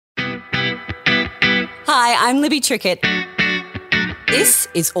Hi, I'm Libby Trickett. This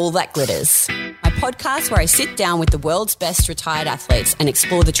is All That Glitters, my podcast where I sit down with the world's best retired athletes and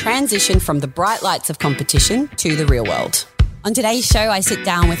explore the transition from the bright lights of competition to the real world. On today's show, I sit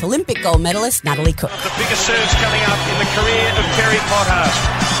down with Olympic gold medalist Natalie Cook. The biggest serves coming up in the career of Kerry Pothast.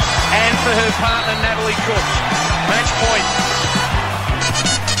 And for her partner, Natalie Cook. Match point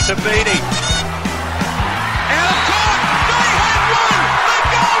to Beattie. Out of court! They have won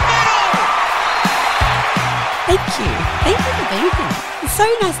the gold medal! Thank you. Thank you for being here. It's so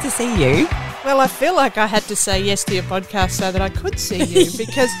nice to see you. Well, I feel like I had to say yes to your podcast so that I could see you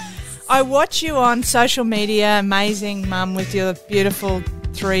because I watch you on social media, amazing mum with your beautiful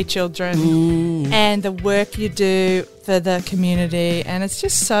 3 children and the work you do for the community, and it's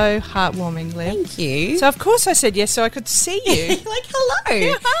just so heartwarming, Liv. Thank you. So, of course, I said yes so I could see you. Like, hello.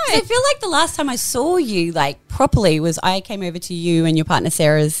 Yeah, hi. So I feel like the last time I saw you, like, properly was I came over to you and your partner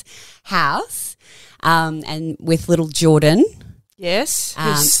Sarah's house and with little Jordan. Yes,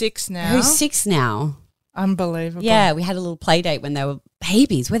 who's 6 now. Who's 6 now. Unbelievable. Yeah, we had a little play date when they were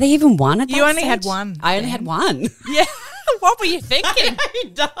babies. Were they even one at that You only stage? had one. I only had one. Yeah. What were you thinking?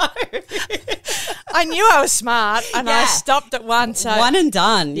 I know. I knew I was smart and I Yeah. stopped at one. So One and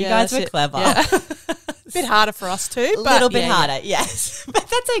done. You Yeah, guys that's were it. clever. Yeah. A bit harder for us too. A but little bit yeah, harder, yes. But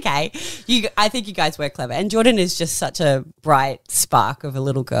that's okay. I think you guys were clever. And Jordan is just such a bright spark of a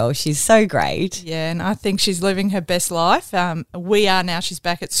little girl. She's so great. Yeah, and I think she's living her best life. We are now. She's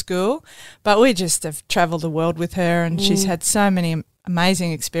back at school, but we just have travelled the world with her, and she's had so many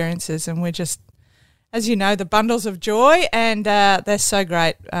amazing experiences, and we're just, as you know, the bundles of joy, and they're so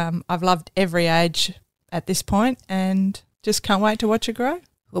great. I've loved every age at this point, and just can't wait to watch her grow.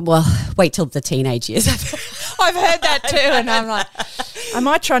 Well, wait till the teenage years. I've heard that too, and I'm like, I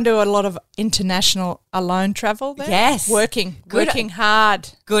might try and do a lot of international alone travel there. Yes. Working Good. hard.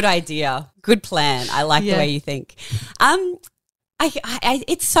 Good idea. Good plan. I like the Yeah. way you think.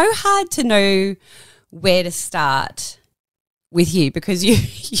 It's so hard to know where to start with you because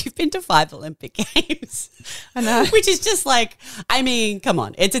you've been to 5 Olympic Games. I know. Which is just like, I mean, come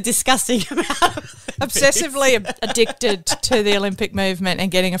on. It's a disgusting amount of Obsessively addicted to the Olympic movement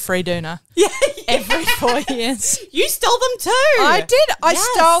and getting a free doona every 4 years. You stole them too. I did. I Yes.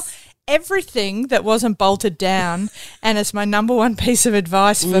 stole everything that wasn't bolted down, and it's my number one piece of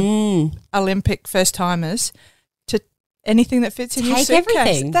advice for Olympic first-timers to anything that fits in your Take suitcase.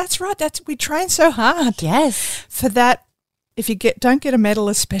 everything. That's right. We train so hard Yes. for that. If you don't get a medal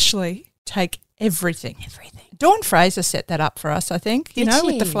especially, take everything. Everything. Dawn Fraser set that up for us, I think, Did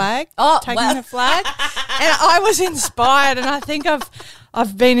with the she? flag, Oh, taking well. the flag. And I was inspired, and I think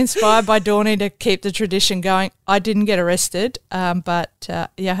I've been inspired by Dawnie to keep the tradition going. I didn't get arrested, but I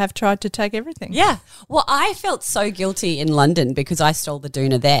have tried to take everything. Yeah. Well, I felt so guilty in London because I stole the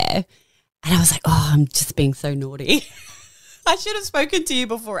doona there. And I was like, oh, I'm just being so naughty. I should have spoken to you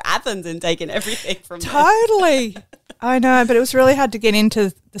before Athens and taken everything from there. Totally. I know, but it was really hard to get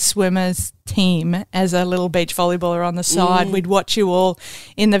into the swimmers team as a little beach volleyballer on the side. We'd watch you all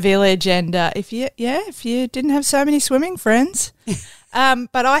in the village, and if you didn't have so many swimming friends.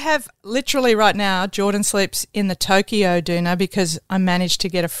 But I have literally right now, Jordan sleeps in the Tokyo doona because I managed to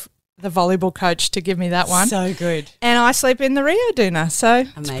get the volleyball coach to give me that one. So good. And I sleep in the Rio doona, so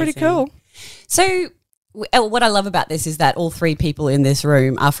it's pretty Amazing. cool. So what I love about this is that all 3 people in this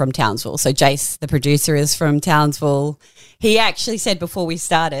room are from Townsville. So Jace, the producer, is from Townsville. He actually said before we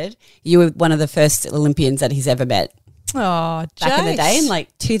started, you were one of the first Olympians that he's ever met Oh, back in the day, in like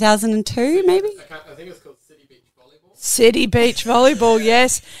 2002 maybe? I think it's called City Beach Volleyball. City Beach Volleyball,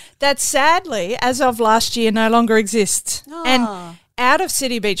 yes. That sadly, as of last year, no longer exists. And out of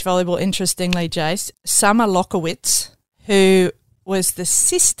City Beach Volleyball, interestingly, Jace, Summer Lockowitz, who was the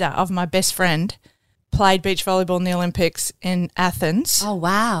sister of my best friend, played beach volleyball in the Olympics in Athens Oh,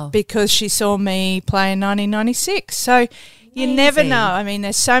 wow. because she saw me play in 1996. So you never Amazing. know. I mean,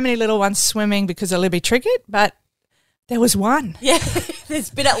 there's so many little ones swimming because of Libby Trickett, but there was one. Yeah, there's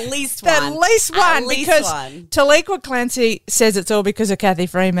been at least one. At least one, At least because one. Taliqua Clancy says it's all because of Kathy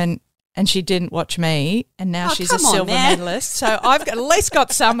Freeman, and she didn't watch me, and now Oh, she's a come on, silver man. medalist. So I've at least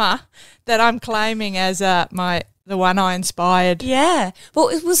got Summer that I'm claiming as the one I inspired. Yeah.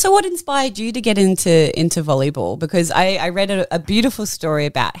 Well, so what inspired you to get into volleyball? Because I read a beautiful story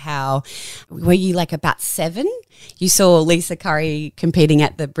about how, were you like about 7? You saw Lisa Curry competing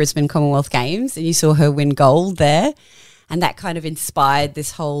at the Brisbane Commonwealth Games and you saw her win gold there. And that kind of inspired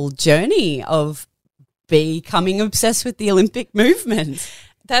this whole journey of becoming obsessed with the Olympic movement.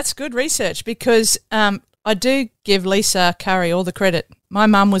 That's good research because I do give Lisa Curry all the credit. My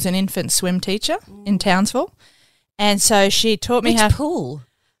mum was an infant swim teacher in Townsville, and so she taught me Which how. pool?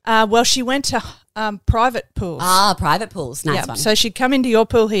 Well, she went to private pools. Ah, private pools. Nice one. So she'd come into your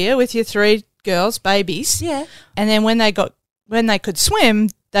pool here with your 3 girls, babies. Yeah. And then when they could swim,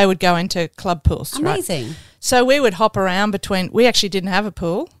 they would go into club pools. Amazing. Right? So we would hop around we actually didn't have a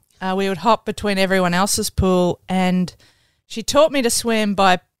pool. We would hop between everyone else's pool, and she taught me to swim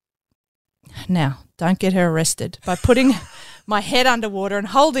now, don't get her arrested, by putting my head underwater and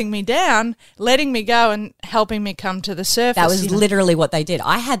holding me down, letting me go and helping me come to the surface. That was literally what they did.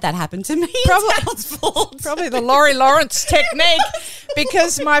 I had that happen to me. Probably the Laurie Lawrence technique,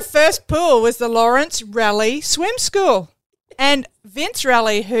 because my first pool was the Lawrence Raleigh Swim School. And Vince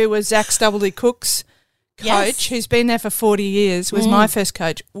Raleigh, who was Zach Stubblety Cook's coach, who's been there for 40 years, was my first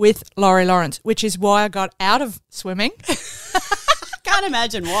coach with Laurie Lawrence, which is why I got out of swimming. Can't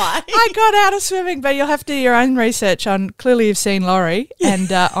imagine why. I got out of swimming, but you'll have to do your own research on. Clearly, you've seen Laurie and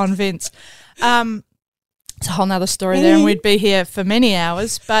on Vince. It's a whole nother story there, and we'd be here for many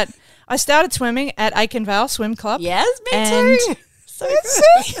hours. But I started swimming at Aiken Vale Swim Club. Yes, me too. So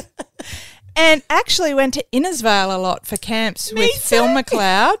good. And actually went to Innisvale a lot for camps with Phil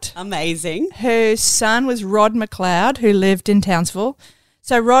McLeod. Amazing. Whose son was Rod McLeod, who lived in Townsville.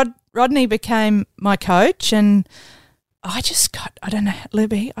 So Rodney became my coach, and I don't know,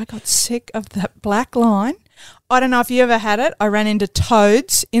 Libby, I got sick of that black line. I don't know if you ever had it. I ran into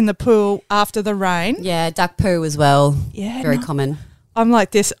toads in the pool after the rain. Yeah, duck poo as well. Yeah. Very common. I'm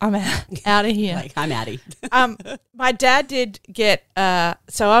like this. I'm out of here. Like, I'm outie. My dad did get,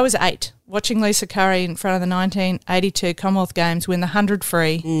 so I was 8, watching Lisa Curry in front of the 1982 Commonwealth Games win the 100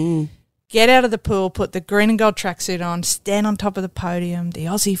 free. Get out of the pool, put the green and gold tracksuit on, stand on top of the podium, the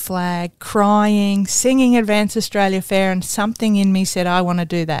Aussie flag, crying, singing Advance Australia Fair, and something in me said, I want to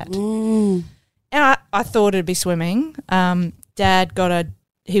do that. And I thought it'd be swimming. Dad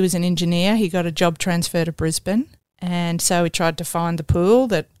he was an engineer. He got a job transfer to Brisbane. And so we tried to find the pool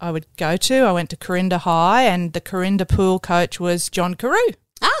that I would go to. I went to Corinda High, and the Corinda pool coach was John Carew.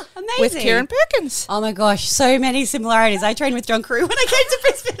 Ah, amazing. With Kieran Perkins. Oh, my gosh, so many similarities. I trained with John Carew when I came to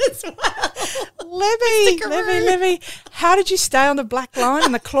Brisbane as well. Libby, how did you stay on the black line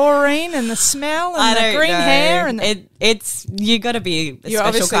and the chlorine and the smell and the green hair? And you got to be a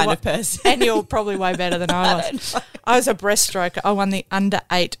special kind of person. And you're probably way better than I was. I was a breaststroker. I won the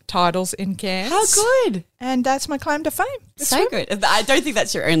under-8 titles in Cairns. How good. And that's my claim to fame. So good. I don't think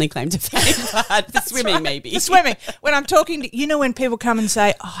that's your only claim to fame, but for swimming right. Maybe. For swimming. When I'm talking to, when people come and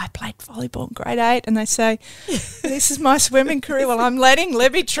say, I played volleyball in grade 8, and they say, this is my swimming career. Well, I'm letting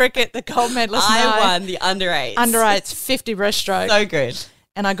Libby Trickett, the gold medalist, I won the under-8s. Under-8s, 50 breaststroke. So good.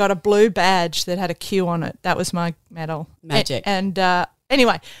 And I got a blue badge that had a Q on it. That was my medal. Magic. And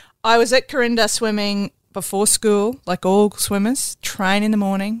anyway, I was at Corinda swimming before school, like all swimmers, train in the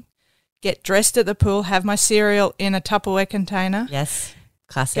morning, get dressed at the pool, have my cereal in a Tupperware container. Yes,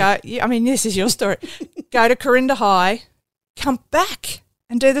 classic. This is your story. Go to Corinda High, come back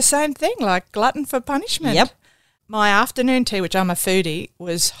and do the same thing, like glutton for punishment. Yep. My afternoon tea, which I'm a foodie,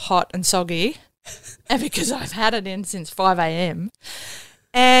 was hot and soggy, and because I've had it in since 5 a.m.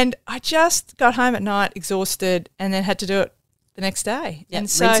 And I just got home at night exhausted and then had to do it the next day. Yep, and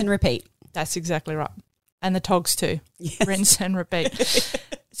so, rinse and repeat. That's exactly right. And the togs too. Yes. Rinse and repeat.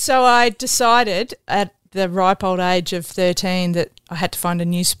 So I decided at the ripe old age of 13 that I had to find a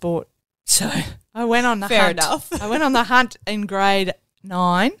new sport. So I went on the hunt. Fair enough. I went on the hunt in grade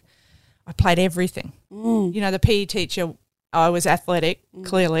 9. I played everything. The PE teacher, I was athletic,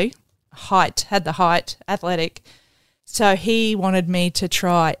 clearly. Had the height, athletic. So he wanted me to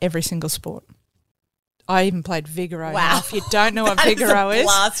try every single sport. I even played Vigoro. Wow. Now, if you don't know what Vigoro is,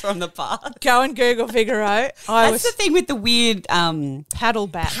 blast from the past. go and Google Vigoro. That's the thing with the weird paddle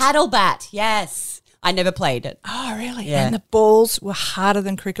bat. Paddle bat, yes. I never played it. Oh, really? Yeah. And the balls were harder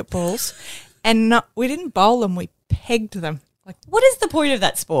than cricket balls. And we didn't bowl them, we pegged them. Like, what is the point of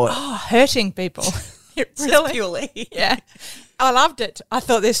that sport? hurting people. Really? Purely. Yeah. I loved it. I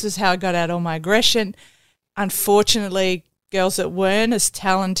thought this was how I got out all my aggression. Unfortunately, girls that weren't as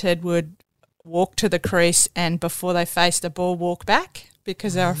talented would walk to the crease and before they faced the ball, walk back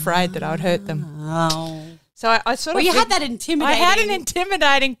because they were afraid that I would hurt them. Oh. So I sort of... you had that intimidating... I had an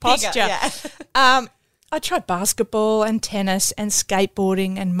intimidating posture. Yeah. I tried basketball and tennis and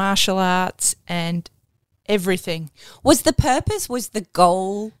skateboarding and martial arts and everything. Was the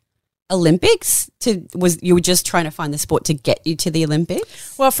goal Olympics? You were just trying to find the sport to get you to the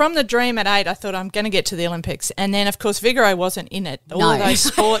Olympics? Well, from the dream at 8, I thought I'm going to get to the Olympics. And then, of course, Vigoro wasn't in it. All of those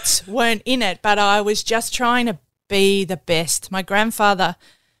sports weren't in it, but I was just trying to be the best. My grandfather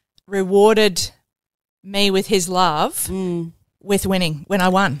rewarded me with his love with winning when I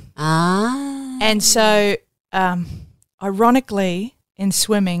won. Ah. And so, ironically, in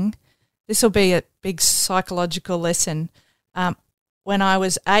swimming, this will be a big psychological lesson. When I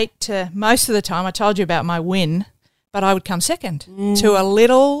was 8 to most of the time, I told you about my win, but I would come second to a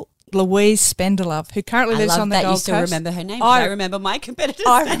little Louise Spendelove, who currently lives on the Gold Coast. You still remember her name. I remember my competitors'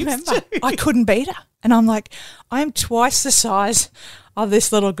 I names remember. too. I couldn't beat her. And I'm like, I am twice the size of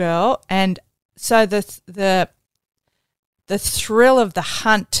this little girl. And so the thrill of the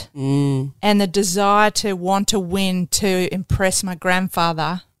hunt and the desire to want to win, to impress my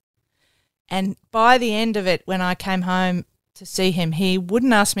grandfather. And by the end of it, when I came home to see him, he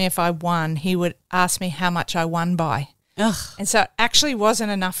wouldn't ask me if I won. He would ask me how much I won by. Ugh. And so it actually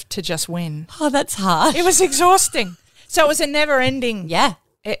wasn't enough to just win. Oh, that's hard. It was exhausting. So it was a never-ending. Yeah.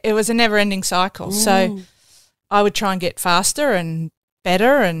 It was a never-ending cycle. So I would try and get faster and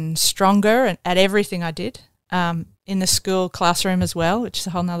better and stronger and at everything I did. In the school classroom as well, which is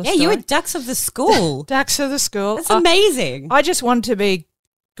a whole nother story. Yeah, you were ducks of the school. Ducks of the school. That's amazing. I just wanted to be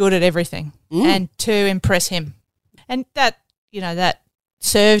good at everything and to impress him. And that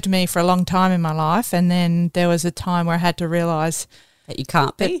served me for a long time in my life. And then there was a time where I had to realise that you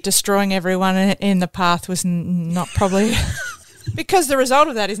can't be. that destroying everyone in the path was not probably – because the result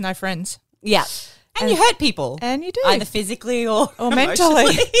of that is no friends. Yeah. And you hurt people. And you do. Either physically or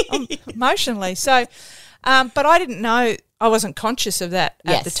mentally. Emotionally. So – but I didn't know, I wasn't conscious of that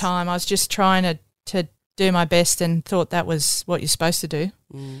at the time. I was just trying to do my best and thought that was what you're supposed to do.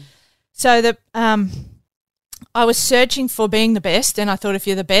 So I was searching for being the best, and I thought if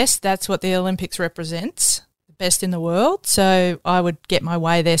you're the best, that's what the Olympics represents, the best in the world. So I would get my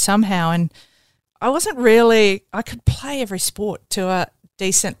way there somehow. And I wasn't really, I could play every sport to a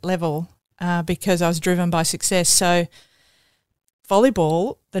decent level because I was driven by success. So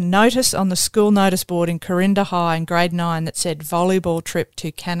volleyball, the notice on the school notice board in Corinda High in grade 9 that said volleyball trip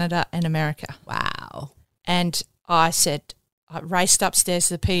to Canada and America. Wow. And I raced upstairs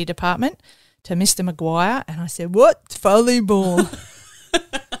to the PE department to Mr. Maguire and I said, "What's volleyball?"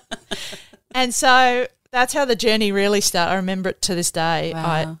 And so that's how the journey really started. I remember it to this day.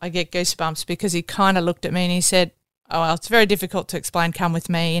 Wow. I get goosebumps because he kind of looked at me and he said, "Oh, well, it's very difficult to explain. Come with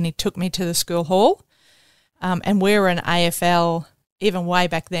me." And he took me to the school hall. And we were an AFL, even way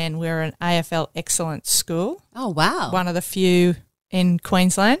back then, we were an AFL excellence school. Oh, wow. One of the few in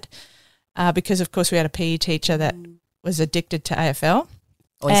Queensland because, of course, we had a PE teacher that was addicted to AFL.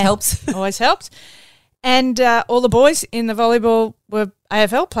 Always helps. Always helps. And all the boys in the volleyball were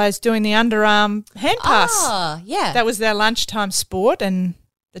AFL players doing the underarm hand pass. Oh, yeah. That was their lunchtime sport, and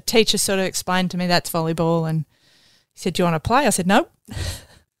the teacher sort of explained to me that's volleyball, and he said, "Do you want to play?" I said, "Nope.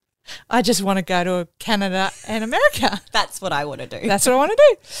 I just want to go to Canada and America." That's what I want to do. That's what I want to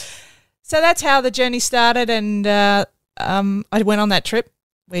do. So that's how the journey started, and I went on that trip.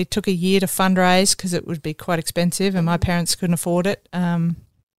 We took a year to fundraise because it would be quite expensive and my parents couldn't afford it.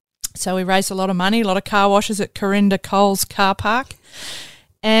 So we raised a lot of money, a lot of car washes at Corinda Coles car park,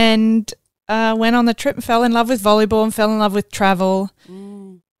 and went on the trip and fell in love with volleyball and fell in love with travel.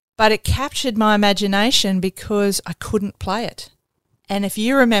 But it captured my imagination because I couldn't play it. And if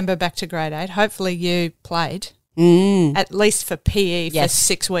you remember back to grade 8, hopefully you played, at least for PE for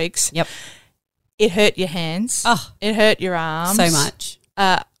 6 weeks. Yep. It hurt your hands. Oh. It hurt your arms. So much.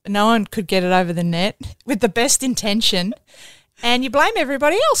 No one could get it over the net with the best intention, and you blame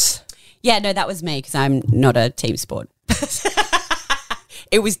everybody else. Yeah, no, that was me because I'm not a team sport.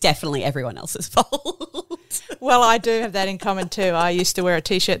 It was definitely everyone else's fault. Well, I do have that in common too. I used to wear a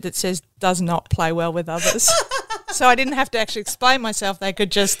T-shirt that says "does not play well with others." So I didn't have to actually explain myself. They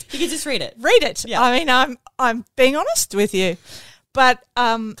could just You could just read it. read it. Yeah. I mean, I'm being honest with you. But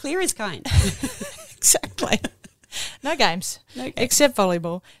Clear is kind. exactly. No games. No games. Except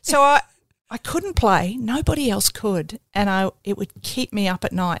volleyball. So I couldn't play. Nobody else could. And it would keep me up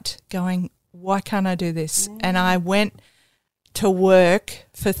at night going, why can't I do this? And I went to work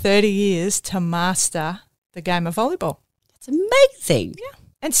for 30 years to master the game of volleyball. It's amazing. Yeah.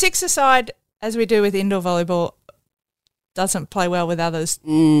 And 6-a-side, as we do with indoor volleyball, doesn't play well with others,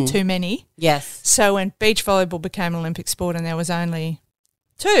 too many. Yes. So when beach volleyball became an Olympic sport and there was only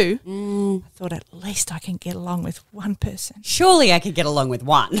 2, I thought at least I can get along with one person. Surely I could get along with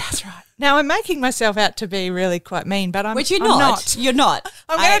one. That's right. Now I'm making myself out to be really quite mean, but I'm Which you're I'm not. You're not.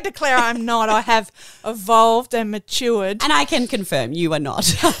 I'm going to declare I'm not. I have evolved and matured. And I can confirm you are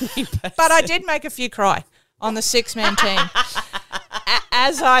not. But I did make a few cry on the 6-man team.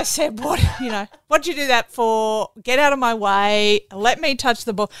 As I said, what'd you do that for? Get out of my way. Let me touch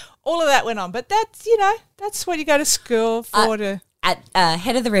the ball. All of that went on. But that's what you go to school for. At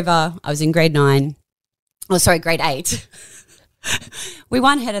Head of the River, I was in grade 9. Oh, sorry, grade 8. We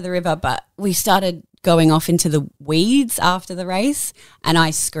won Head of the River, but we started going off into the weeds after the race, and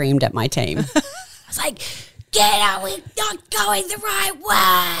I screamed at my team. I was like, "Get out! We're not going the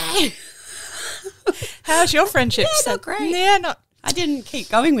right way." How's your friendship? Yeah, not great. Yeah, not. I didn't keep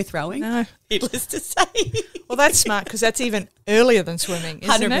going with rowing. No. Needless to say. Well, that's smart because that's even earlier than swimming,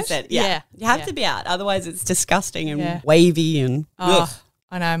 isn't 100%. it? Yeah. You have to be out. Otherwise, it's disgusting and Yeah. wavy and. Oh, ugh.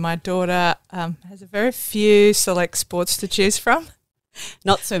 I know. My daughter has a very few select sports to choose from.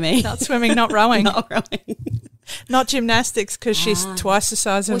 Not swimming. Not swimming, not rowing, Not rowing. not gymnastics because she's twice the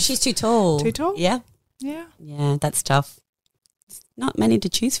size of. Well, she's too tall. Too tall? Yeah. Yeah. Yeah, that's tough. Not many to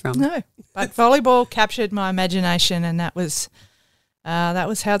choose from. No, but volleyball captured my imagination, and that was how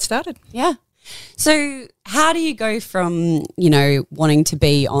it started. Yeah. So how do you go from, wanting to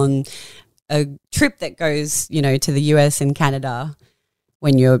be on a trip that goes, to the US and Canada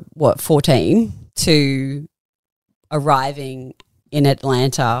when you're, 14, to arriving in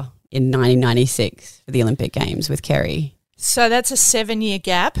Atlanta in 1996 for the Olympic Games with Kerry? So that's a 7-year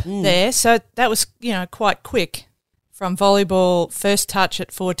gap there. So that was, quite quick from volleyball, first touch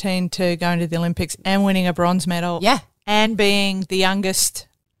at 14 to going to the Olympics and winning a bronze medal. Yeah. And being the youngest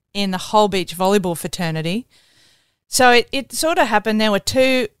in the whole beach volleyball fraternity. So it sort of happened. There were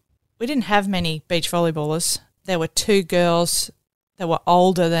two – we didn't have many beach volleyballers. There were two girls that were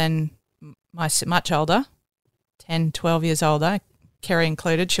older than much older, 10, 12 years older, Kerry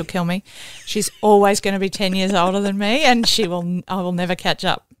included. She'll kill me. She's always going to be 10 years older than me, and I will never catch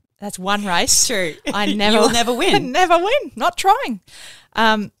up. That's one race. True. I never You will never win. Never win. Not trying.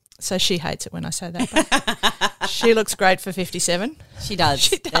 So she hates it when I say that. But she looks great for 57. She does.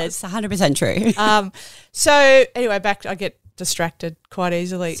 She does. It's 100% true. So anyway, I get distracted quite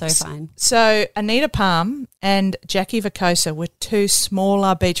easily. So fine. So Anita Palm and Jackie Vicosa were two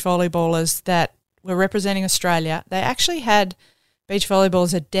smaller beach volleyballers that were representing Australia. They actually had beach volleyball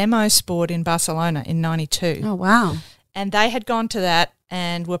as a demo sport in Barcelona in 92. Oh, wow. And they had gone to that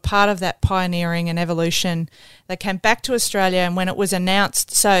and were part of that pioneering and evolution. They came back to Australia, and when it was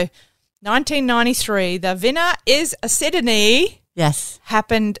announced, so 1993, the winner is Sydney, Yes.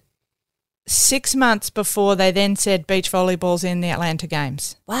 happened 6 months before they then said beach volleyball's in the Atlanta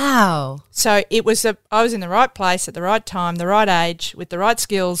Games. Wow. So it was I was in the right place at the right time, the right age, with the right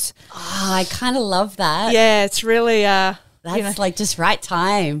skills. Oh, I kind of love that. Yeah, it's really That's like just right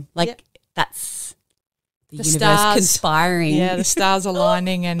time. Like Yeah. that's the The universe stars. conspiring. Yeah, the stars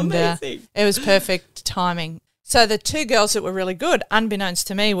aligning, and Amazing. it was perfect timing. So the two girls that were really good, unbeknownst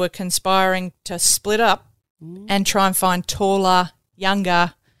to me, were conspiring to split up and try and find taller,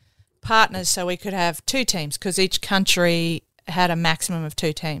 younger partners so we could have two teams, because each country had a maximum of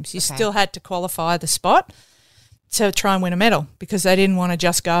two teams. You Okay. still had to qualify the spot to try and win a medal, because they didn't want to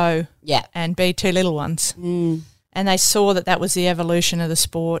just go Yeah. and be two little ones. And they saw that was the evolution of the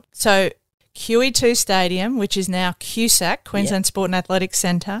sport. So QE2 Stadium, which is now QSAC, Queensland Sport and Athletics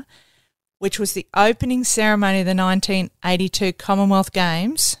Centre, which was the opening ceremony of the 1982 Commonwealth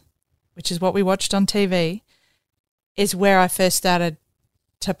Games, which is what we watched on TV, is where I first started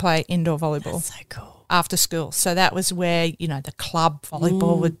to play indoor volleyball. That's so cool. After school. So that was where, the club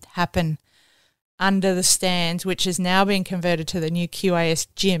volleyball would happen under the stands, which is now being converted to the new QAS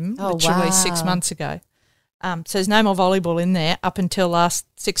gym, Oh, literally 6 wow. months ago. So there's no more volleyball in there. Up until last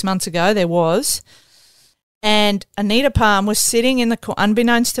 6 months ago, there was. And Anita Palm was sitting in the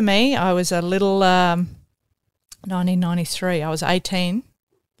unbeknownst to me, I was a little 1993. I was 18,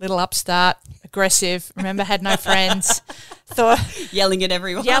 little upstart, aggressive. Remember, had no friends. Thought Yelling at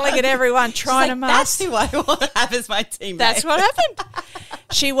everyone. yelling at everyone, trying to That's master. who I want to have as my teammate. That's what happened.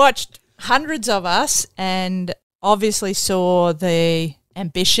 She watched hundreds of us and obviously saw the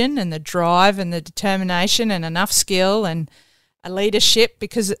ambition and the drive and the determination and enough skill and a leadership,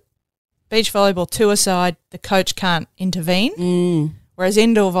 because beach volleyball, two aside, the coach can't intervene. Whereas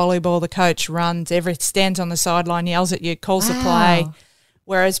indoor volleyball, the coach runs, stands on the sideline, yells at you, calls the play.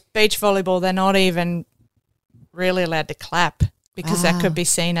 Whereas beach volleyball, they're not even really allowed to clap, because that could be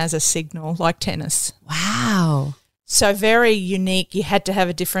seen as a signal, like tennis. Wow. So very unique. You had to have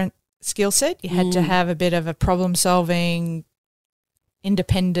a different skill set. You had to have a bit of a problem-solving,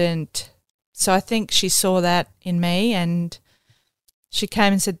 independent. So I think she saw that in me, and she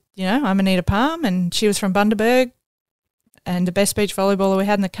came and said, I'm Anita Palm, and she was from Bundaberg and the best beach volleyballer we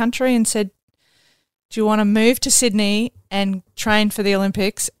had in the country, and said, do you want to move to Sydney and train for the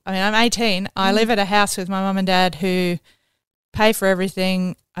Olympics? I mean, I'm 18. I live at a house with my mum and dad who pay for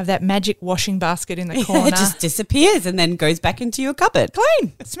everything. I have that magic washing basket in the corner. It just disappears and then goes back into your cupboard.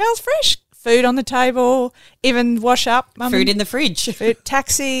 Clean. It smells fresh. Food on the table, even wash up. Food in the fridge. Food,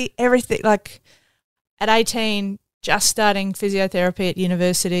 taxi, everything. Like at 18, just starting physiotherapy at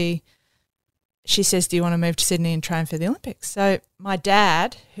university, she says, do you want to move to Sydney and train for the Olympics? So my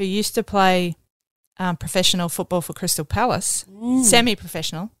dad, who used to play professional football for Crystal Palace,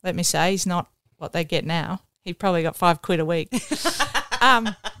 semi-professional, let me say, he's not what they get now. He probably got £5 a week.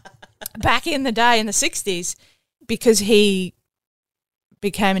 Back in the day, in the 60s, because he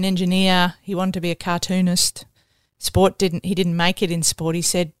became an engineer, he wanted to be a cartoonist. He didn't make it in sport. He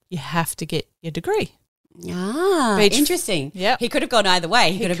said, you have to get your degree. Interesting. Yep. He could have gone either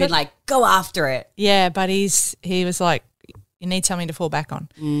way. He could have been like, go after it. Yeah, but he was like, you need something to fall back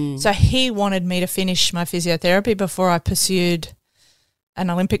on. So he wanted me to finish my physiotherapy before I pursued an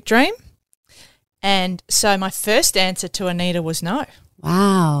Olympic dream. And so my first answer to Anita was no.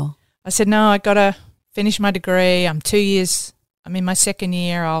 Wow. I said, no, I got to finish my degree. I'm in my second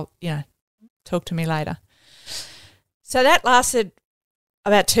year. I'll, talk to me later. So that lasted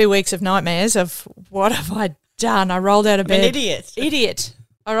about 2 weeks of nightmares of what have I done? I rolled out of bed. An idiot. Idiot.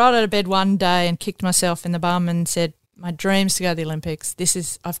 I rolled out of bed one day and kicked myself in the bum and said, my dream's to go to the Olympics.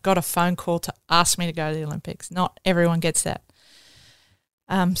 I've got a phone call to ask me to go to the Olympics. Not everyone gets that.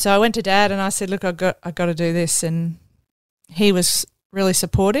 So I went to Dad and I said, look, I got to do this. And he was really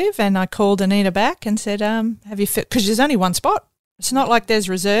supportive, and I called Anita back and said, have you fit? Because there's only one spot. It's not like there's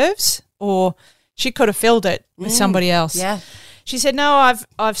reserves, or she could have filled it with somebody else. Yeah. She said, no,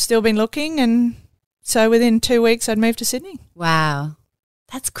 I've still been looking, and so within 2 weeks I'd moved to Sydney. Wow.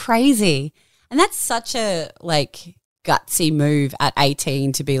 That's crazy. And that's such a gutsy move at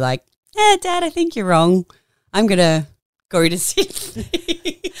 18 to be like, Dad, I think you're wrong. I'm going to go to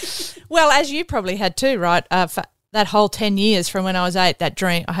Sydney. Well, as you probably had too, right? For that whole 10 years from when I was 8,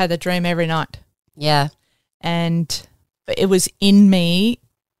 I had the dream every night. Yeah. And it was in me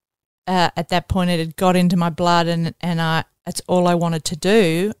at that point. It had got into my blood, and that's all I wanted to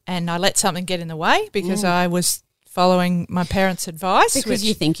do. And I let something get in the way because I was following my parents' advice. Because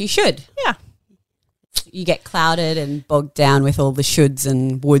you think you should. Yeah. You get clouded and bogged down with all the shoulds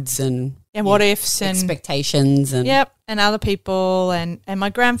and woulds and what ifs and expectations and and other people, and my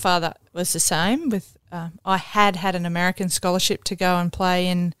grandfather was the same. With I had an American scholarship to go and play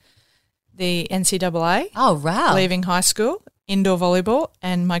in the NCAA. Oh, wow! Leaving high school, indoor volleyball,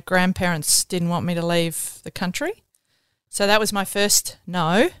 and my grandparents didn't want me to leave the country, so that was my first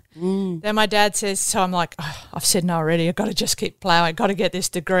no. Then my dad says, so I'm like, I've said no already. I've got to just keep ploughing. I've got to get this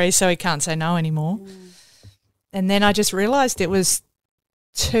degree, so he can't say no anymore. And then I just realised it was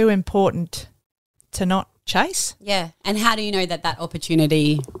too important to not chase. Yeah. And how do you know that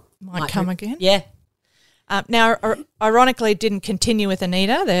opportunity might come again? Yeah. Now, ironically, it didn't continue with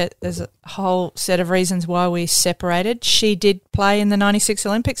Anita. There's a whole set of reasons why we separated. She did play in the 96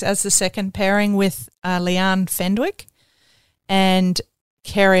 Olympics as the second pairing with Leanne Fendwick, and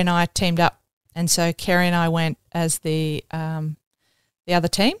Kerry and I teamed up. And so Kerry and I went as the other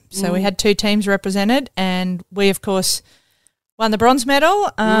team. So we had two teams represented, and we, of course, won the bronze medal.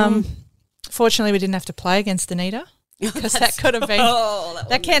 Fortunately, we didn't have to play against Anita because that could have been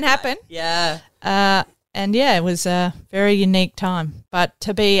that can happen. Yeah. And yeah, it was a very unique time. But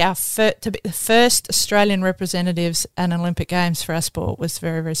to be the first Australian representatives at Olympic Games for our sport was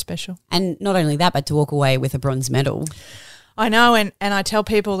very, very special. And not only that, but to walk away with a bronze medal. I know, and I tell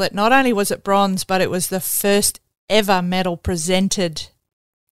people that not only was it bronze, but it was the first ever medal presented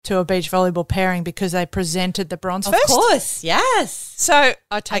to a beach volleyball pairing because they presented the bronze first. Of course, yes. So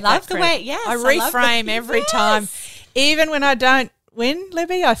I take love that the credit. way, yes. I reframe every time. Even when I don't win,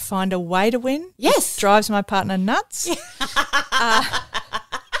 Libby, I find a way to win. Yes. It drives my partner nuts.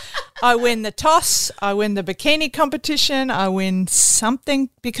 I win the toss. I win the bikini competition. I win something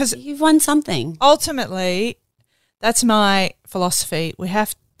because You've won something. ultimately that's my philosophy. We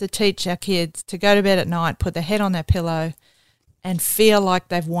have to teach our kids to go to bed at night, put their head on their pillow and feel like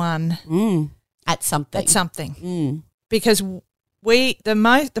they've won At something. at something. Because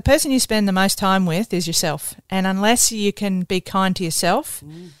the person you spend the most time with is yourself. And unless you can be kind to yourself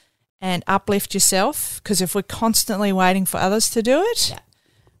and uplift yourself, because if we're constantly waiting for others to do it,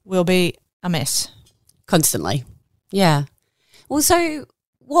 we'll be a mess. Constantly. Yeah. Well, so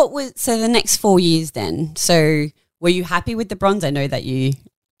the next 4 years then? So were you happy with the bronze? I know that you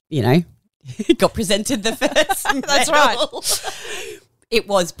got presented the first That's medal. It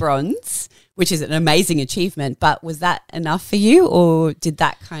was bronze, which is an amazing achievement, but was that enough for you, or did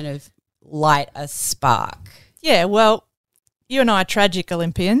that kind of light a spark? Yeah, well, you and I are tragic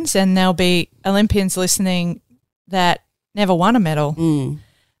Olympians, and there'll be Olympians listening that never won a medal.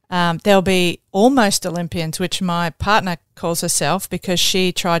 There'll be almost Olympians, which my partner calls herself because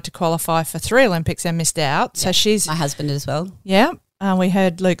she tried to qualify for 3 Olympics and missed out. So she's My husband as well. Yeah, we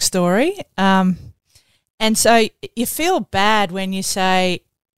heard Luke's story. And so you feel bad when you say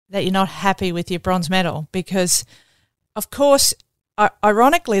that you're not happy with your bronze medal because, of course,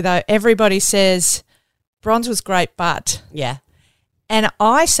 ironically though, everybody says bronze was great, but. Yeah. And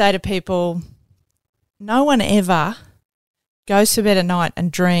I say to people, no one ever goes to bed at night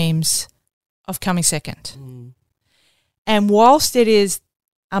and dreams of coming second. Mm. And whilst it is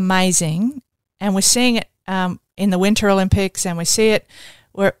amazing, and we're seeing it in the Winter Olympics, and we see it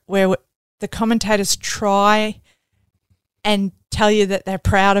where the commentators try and tell you that they're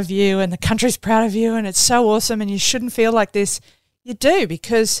proud of you and the country's proud of you and it's so awesome and you shouldn't feel like this. You do,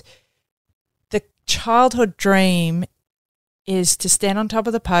 because the childhood dream is to stand on top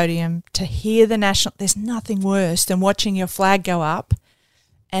of the podium, to hear the national – there's nothing worse than watching your flag go up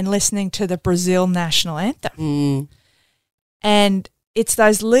and listening to the Brazil national anthem. Mm. And it's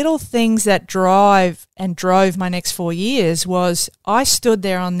those little things that drove my next 4 years. Was I stood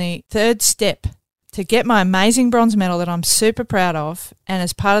there on the third step to get my amazing bronze medal that I'm super proud of, and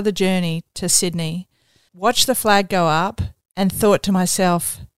as part of the journey to Sydney, watched the flag go up and thought to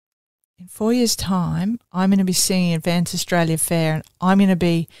myself, in 4 years' time, I'm going to be singing Advance Australia Fair, and I'm going to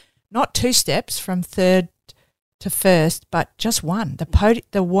be not 2 steps from third to first, but just one.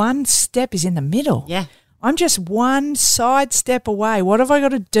 The one step is in the middle. Yeah. I'm just one side step away. What have I got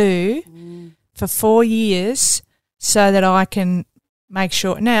to do for 4 years so that I can make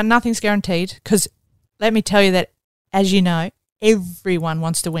sure? Now, nothing's guaranteed, because let me tell you that, as you know, everyone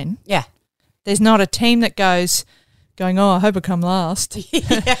wants to win. Yeah. There's not a team that going, oh, I hope I come last.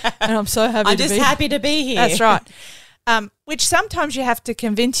 Yeah. And I'm so happy I'm just happy to be here. That's right. Which sometimes you have to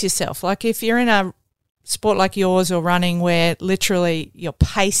convince yourself. Like if you're in a sport like yours or running where literally your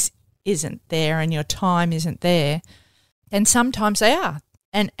pace isn't there and your time isn't there, then sometimes they are.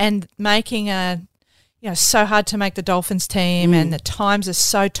 And making so hard to make the Dolphins team and the times are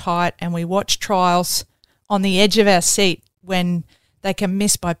so tight, and we watch trials on the edge of our seat when they can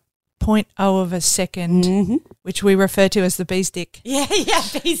miss by 0.0 of a second, which we refer to as the bee's dick. Yeah,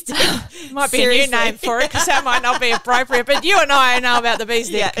 bee's dick. Might be a new name for it, because that might not be appropriate, but you and I know about the bee's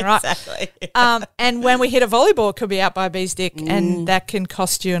dick, yeah, right? Exactly. And when we hit a volleyball, it could be out by a bee's dick, and that can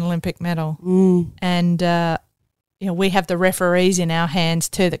cost you an Olympic medal. And we have the referees in our hands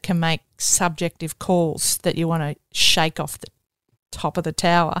too that can make subjective calls that you want to shake off the top of the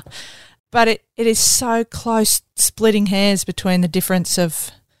tower. But it is so close, splitting hairs between the difference of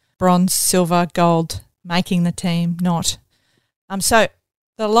bronze, silver, gold, making the team, not. So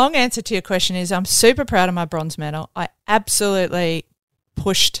the long answer to your question is I'm super proud of my bronze medal. I absolutely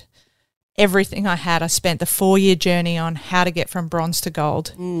pushed everything I had. I spent the 4-year journey on how to get from bronze to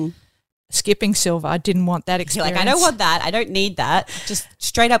gold. Skipping silver. I didn't want that experience. You're like, I don't want that. I don't need that. Just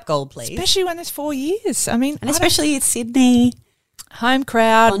straight up gold, please. Especially when there's 4 years. I mean, and especially it's Sydney. Home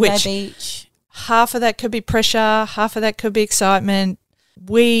crowd, Bondi which Beach. Half of that could be pressure, half of that could be excitement.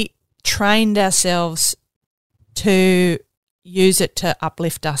 We trained ourselves to use it to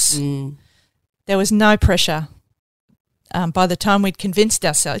uplift us. There was no pressure. By the time we'd convinced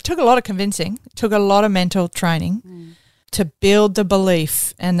ourselves, it took a lot of convincing. It took a lot of mental training to build the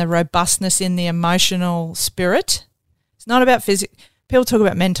belief and the robustness in the emotional spirit. It's not about physical. People talk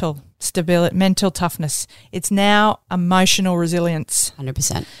about mental stability, mental toughness. It's now emotional resilience.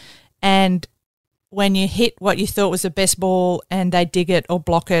 100%. And when you hit what you thought was the best ball and they dig it or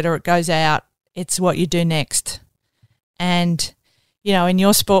block it or it goes out, it's what you do next. And, in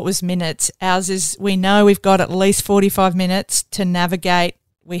your sport was minutes. Ours is, we know we've got at least 45 minutes to navigate.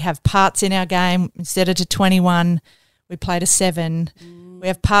 We have parts in our game. Instead of to 21, we play to 7. We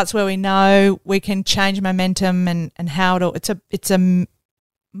have parts where we know we can change momentum and how it's a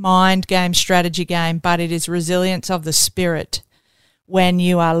mind game, strategy game, but it is resilience of the spirit. When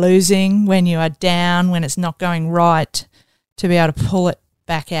you are losing, when you are down, when it's not going right, to be able to pull it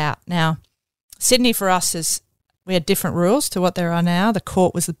back out. Now, Sydney for us we had different rules to what there are now. The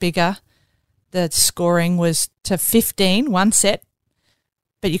court was bigger. The scoring was to 15, one set,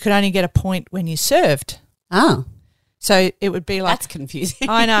 but you could only get a point when you served. Oh. So it would be like... That's confusing.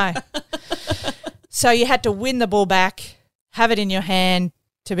 I know. So you had to win the ball back, have it in your hand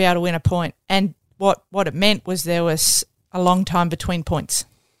to be able to win a point. And what it meant was there was a long time between points,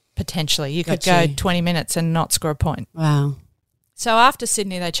 potentially. You could go 20 minutes and not score a point. Wow. So after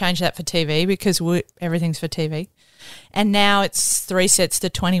Sydney, they changed that for TV because everything's for TV. And now it's 3 sets to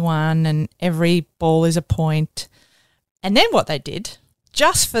 21 and every ball is a point. And then what they did,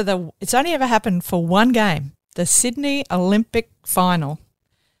 it's only ever happened for one game, the Sydney Olympic final,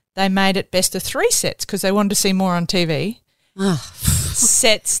 they made it best of 3 sets because they wanted to see more on TV.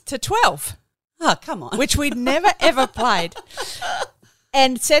 Sets to 12. Oh, come on. Which we'd never, ever played.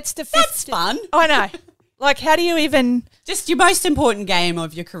 And sets to 15. That's fun. I know. Like, how do you even Just your most important game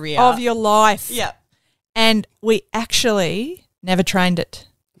of your career. of your life. Yeah. And we actually never trained it.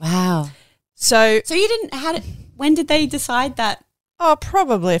 Wow. So, So you didn't, when did they decide that?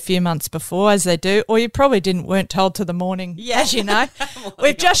 probably a few months before, as they do, or you probably weren't told till the morning, Yeah. as you know.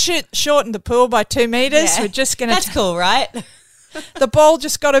 We've just shortened the pool by 2 metres. Yeah. We're just going That's to, cool, right? the ball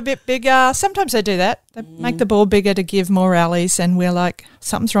just got a bit bigger. Sometimes they do that. They make the ball bigger to give more rallies, and we're like,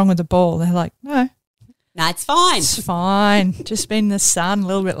 something's wrong with the ball. They're like, no, No, it's fine. it's fine. Just been in the sun a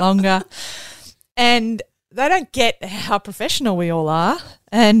little bit longer. And they don't get how professional we all are,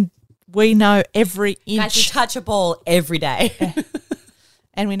 and we know every Guys, you inch, touch a ball every day.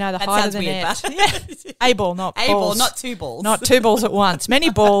 and we know the That height of sounds the weird, net. but Yeah. A ball, not a ball, balls. not two balls. Not 2 balls at once. Many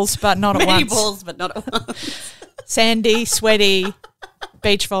balls, but not at many once. balls, but not at once. Sandy, sweaty,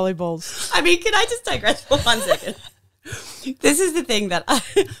 beach volleyballs. I mean, can I just digress for 1 second? This is the thing that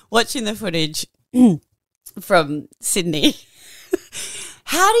watching the footage from Sydney.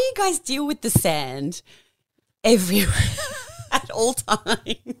 How do you guys deal with the sand everywhere at all times?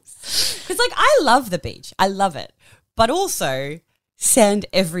 Because, like, I love the beach. I love it. But also sand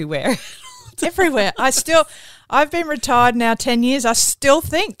everywhere. Everywhere. I've been retired now 10 years. I still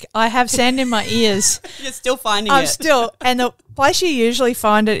think I have sand in my ears. You're still finding I'm it. still, and the place you usually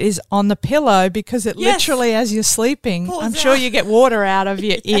find it is on the pillow, because it Yes. literally, as you're sleeping, Pours I'm sure out. you get water out of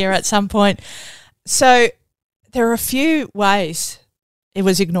your ear at some point. So there are a few ways. It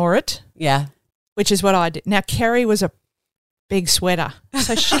was ignore it, Yeah. which is what I did. Now, Kerry was a big sweater,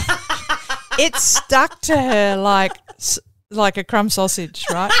 so it stuck to her like a crumb sausage,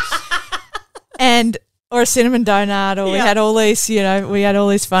 right? Or a cinnamon donut, or we Yeah. had all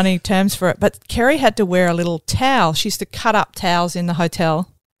these funny terms for it. But Kerry had to wear a little towel. She used to cut up towels in the hotel,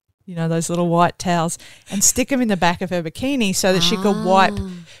 those little white towels, and stick them in the back of her bikini so that she could wipe.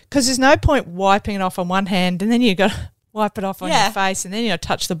 Because there's no point wiping it off on one hand, and then you got to wipe it off on Yeah. your face, and then you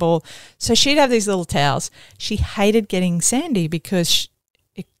touch the ball. So she'd have these little towels. She hated getting sandy because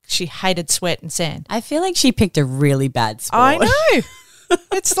she hated sweat and sand. I feel like she picked a really bad sport. I know.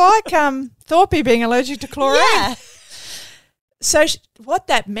 It's like Thorpe being allergic to chlorine. Yeah. So what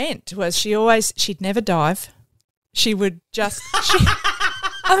that meant was she'd never dive. She would just,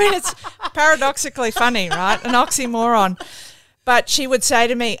 I mean, it's paradoxically funny, right? An oxymoron. But she would say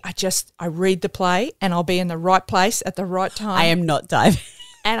to me, I read the play and I'll be in the right place at the right time. I am not diving.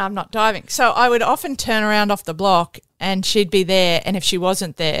 And I'm not diving. So I would often turn around off the block and she'd be there. And if she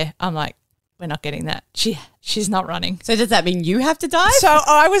wasn't there, I'm like, we're not getting that. She's not running. So does that mean you have to dive? So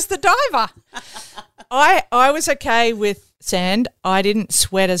I was the diver. I was okay with sand. I didn't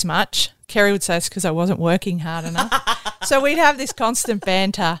sweat as much. Kerry would say it's because I wasn't working hard enough. So we'd have this constant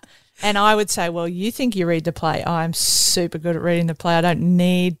banter. And I would say, well, you think you read the play. I'm super good at reading the play. I don't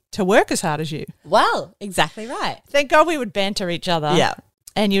need to work as hard as you. Well, exactly right. Thank God we would banter each other. Yeah.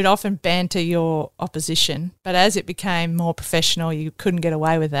 And you'd often banter your opposition. But as it became more professional, you couldn't get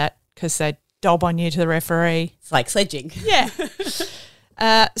away with that because they'd dob on you to the referee. It's like sledging. Yeah.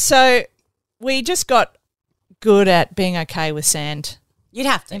 So we just got good at being okay with sand You'd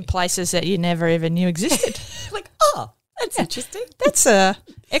have to. in places that you never even knew existed. Like, oh, that's interesting. That's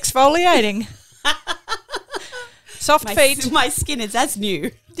exfoliating. Soft feet. My skin is as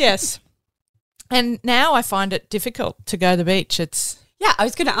new. Yes. And now I find it difficult to go to the beach. Yeah, I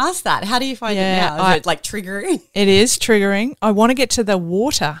was going to ask that. How do you find Yeah, it now? Is it like triggering? It is triggering. I want to get to the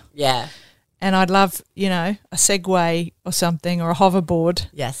water. Yeah. And I'd love, a Segway or something or a hoverboard.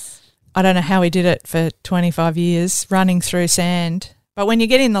 Yes. I don't know how we did it for 25 years, running through sand. But when you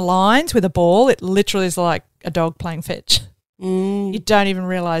get in the lines with a ball, it literally is like a dog playing fetch. You don't even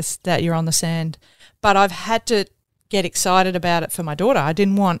realise that you're on the sand. But I've had to get excited about it for my daughter. I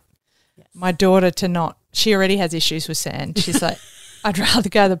didn't want my daughter to not – she already has issues with sand. She's like, I'd rather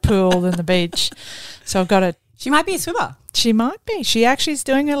go to the pool than the beach. So I've got to – She might be a swimmer. she might be. She actually is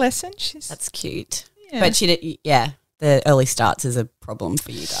doing a lesson. That's cute. Yeah. But the early starts is a problem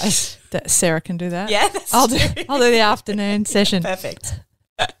for you guys. that Sarah can do that. Yeah, that's I'll true. do the afternoon session. Perfect.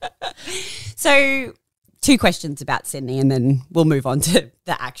 So 2 questions about Sydney and then we'll move on to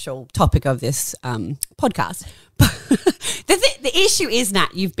the actual topic of this podcast. The issue is, Nat,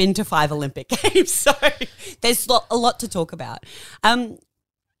 you've been to 5 Olympic Games, so there's a lot to talk about.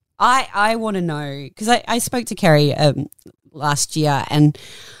 I want to know, because I spoke to Kerry last year and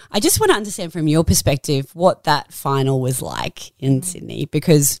I just want to understand from your perspective what that final was like in Sydney,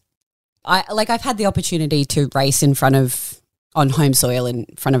 because I've had the opportunity to race on home soil in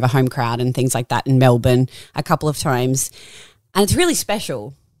front of a home crowd and things like that in Melbourne a couple of times, and it's really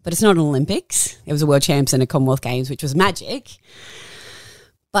special, but it's not an Olympics. It was a World Champs and a Commonwealth Games, which was magic.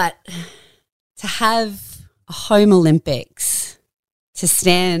 But to have a home Olympics, to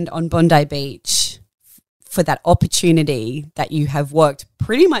stand on Bondi Beach for that opportunity that you have worked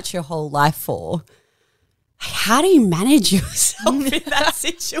pretty much your whole life for, how do you manage yourself in that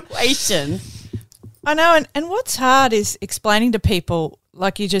situation? I know, and what's hard is explaining to people,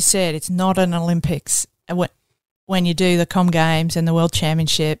 like you just said, it's not an Olympics. When you do the Com Games and the World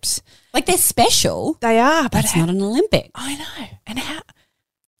Championships. Like, they're special. They are, but it's not an Olympic. I know. And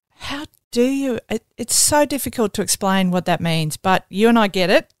how do you it's so difficult to explain what that means, but you and I get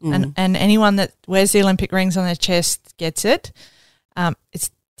it, and anyone that wears the Olympic rings on their chest gets it. It's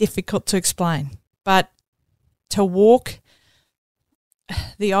difficult to explain. But to walk,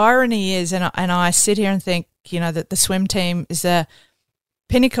 the irony is, and I sit here and think, that the swim team is the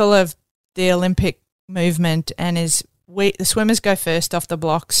pinnacle of the Olympic movement, and the swimmers go first off the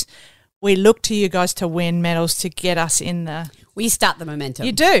blocks. We look to you guys to win medals to get us in the... We start the momentum.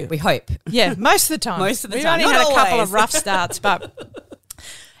 You do. We hope. Yeah, most of the time. Most of the We've time. only Not had a couple always. of rough starts, but...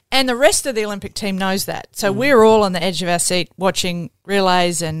 And the rest of the Olympic team knows that. So we're all on the edge of our seat watching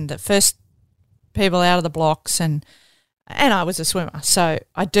relays and the first people out of the blocks, and I was a swimmer, so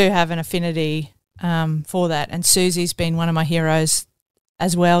I do have an affinity for that. And Susie's been one of my heroes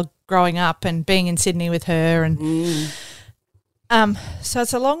as well, growing up and being in Sydney with her. And so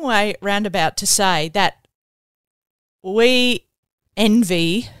it's a long way roundabout to say that we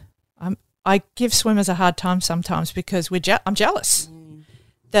envy. I give swimmers a hard time sometimes because I'm jealous.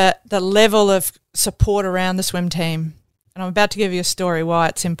 The level of support around the swim team. And I'm about to give you a story why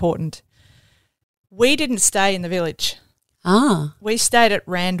it's important. We didn't stay in the village. Ah. We stayed at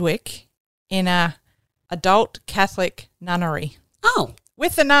Randwick in a adult Catholic nunnery. Oh.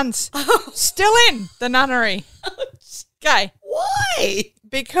 With the nuns. Still in the nunnery. Okay. Why?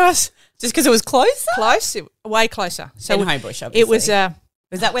 Because... Just because it was closer? Way closer. So in Homebush, obviously. It was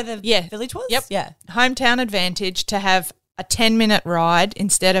Was that where the village was? Yep. Yeah. Hometown advantage to have a 10-minute ride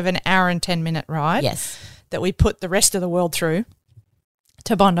instead of an hour and 10-minute ride. Yes. That we put the rest of the world through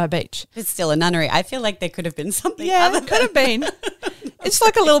to Bondi Beach. It's still a nunnery. I feel like there could have been something Yeah, it could have been. It's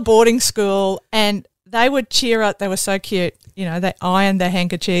like a little boarding school, and they would cheer up. They were so cute. They ironed their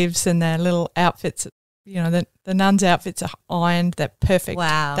handkerchiefs and their little outfits. The nuns' outfits are ironed. They're perfect.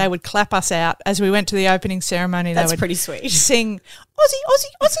 Wow. They would clap us out as we went to the opening ceremony. That's they would pretty sweet. Sing, Aussie,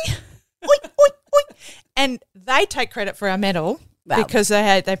 Aussie, Aussie, oi, oi, oi. And they take credit for our medal because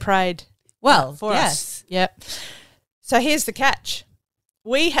they prayed for us. Yep. So here's the catch.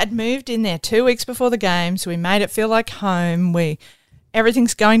 We had moved in there 2 weeks before the games. We made it feel like home.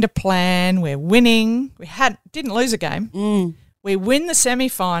 Everything's going to plan. We're winning. We didn't lose a game. We win the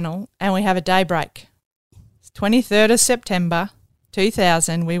semi-final and we have a day break. It's 23rd of September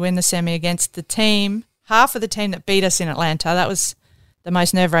 2000. We win the semi against the team, half of the team that beat us in Atlanta. That was the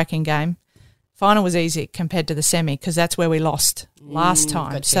most nerve-wracking game. Final was easy compared to the semi because that's where we lost last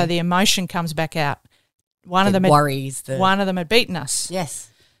time. Gotcha. So the emotion comes back out. One of them had beaten us. Yes.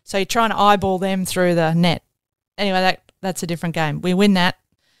 So you're trying to eyeball them through the net. Anyway, that's a different game. We win that.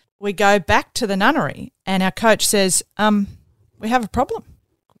 We go back to the nunnery and our coach says, we have a problem.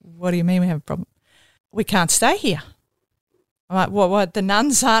 What do you mean we have a problem? We can't stay here. I'm like, what? The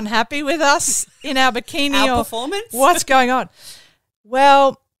nuns aren't happy with us in our bikini? Our or performance? What's going on?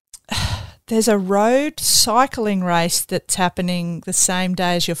 Well, there's a road cycling race that's happening the same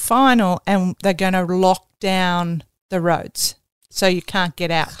day as your final, and they're going to lock down the roads so you can't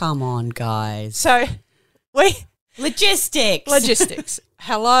get out. Come on, guys. So Logistics.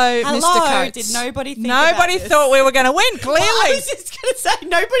 Hello, Mr. Coates. Did nobody think Nobody about this? thought we were going to win, clearly. Well, I was just going to say,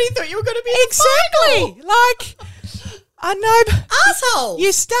 nobody thought you were going to be Exactly. Like, I know. Asshole.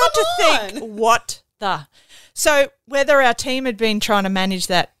 You start to think, what the? So whether our team had been trying to manage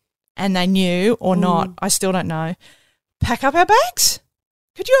that and they knew or not, I still don't know. Pack up our bags.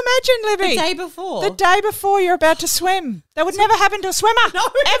 Could you imagine, Libby? The day before. The day before you're about to swim. That would never happen to a swimmer. No.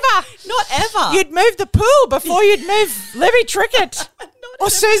 Ever. Not ever. You'd move the pool before you'd move Libby Trickett or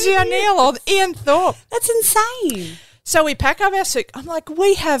Susie O'Neill or Ian Thorpe. That's insane. So we pack up our suit. I'm like,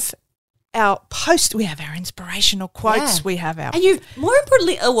 we have our inspirational quotes. Yeah. We have our... And more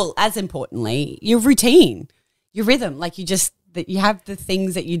importantly, as importantly, your routine, your rhythm. Like that you have the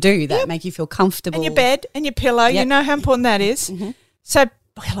things that you do that make you feel comfortable. And your bed and your pillow. Yep. You know how important that is. Mm-hmm. So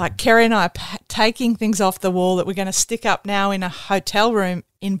we're like, Kerry and I are taking things off the wall that we're going to stick up now in a hotel room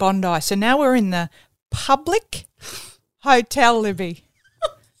in Bondi. So now we're in the public hotel, Libby,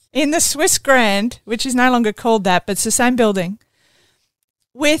 in the Swiss Grand, which is no longer called that, but it's the same building,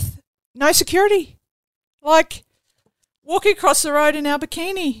 with no security. Like walking across the road in our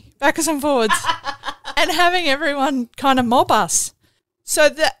bikini, backwards and forwards, and having everyone kind of mob us. So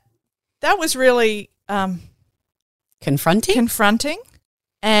that was really Confronting.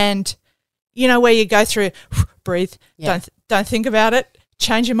 And, you know, where you go through, breathe, Yeah. don't think about it,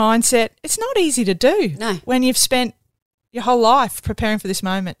 change your mindset. It's not easy to do No. when you've spent your whole life preparing for this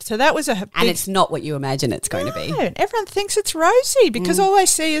moment. So that was a big, And it's not what you imagine it's going to be. no, and everyone thinks it's rosy because all they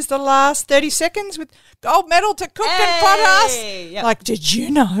see is the last 30 seconds with gold medal to Cook and Potas. Yep. Like, did you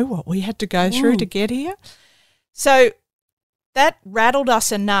know what we had to go through to get here? So that rattled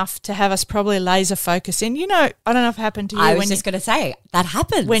us enough to have us probably laser focus in. You know, I don't know if it happened to you. I was just going to say, that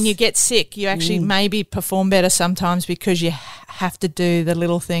happens. When you get sick, you actually maybe perform better sometimes because you have to do the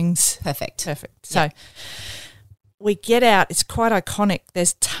little things. Perfect. So we get out. It's quite iconic.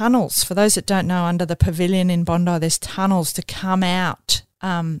 There's tunnels. For those that don't know, under the pavilion in Bondi, there's tunnels to come out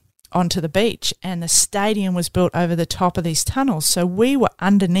onto the beach, and the stadium was built over the top of these tunnels. So we were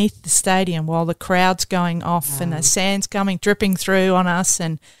underneath the stadium while the crowd's going off and the sand's dripping through on us.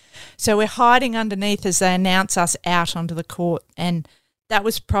 And so we're hiding underneath as they announce us out onto the court. And that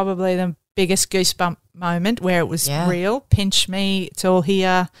was probably the biggest goosebump moment where it was real. Pinch me, it's all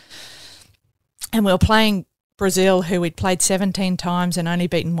here. And we were playing Brazil, who we'd played 17 times and only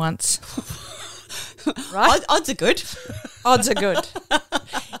beaten once. Right? Odds are good. Odds are good.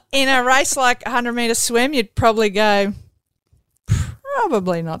 In a race like 100-metre swim, you'd probably go,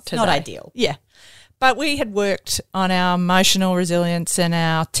 probably not today. Not ideal. Yeah. But we had worked on our emotional resilience, and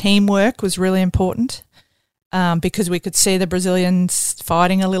our teamwork was really important because we could see the Brazilians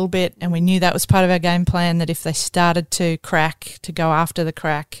fighting a little bit, and we knew that was part of our game plan, that if they started to crack, to go after the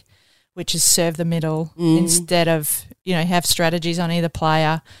crack, which is serve the middle instead of, you know, have strategies on either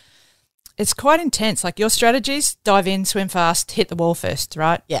player. It's quite intense. Like your strategies, dive in, swim fast, hit the ball first,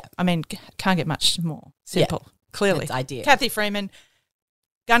 right? Yeah. I mean, can't get much more simple, clearly. That's ideal. Kathy Freeman,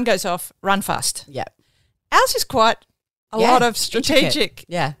 gun goes off, run fast. Yeah. Ours is quite a lot of strategic. Intricate.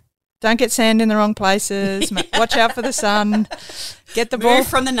 Yeah. Don't get sand in the wrong places. Watch out for the sun. Get the ball Move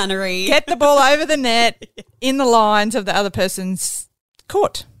from the nunnery. Get the ball over the net in the lines of the other person's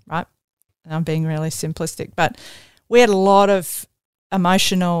court, right? And I'm being really simplistic, but we had a lot of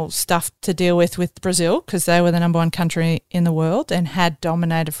emotional stuff to deal with Brazil because they were the number one country in the world and had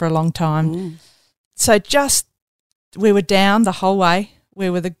dominated for a long time. So we were down the whole way. We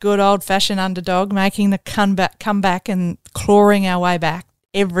were the good old-fashioned underdog, making the comeback and clawing our way back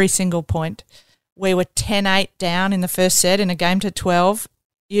every single point. We were 10-8 down in the first set in a game to 12.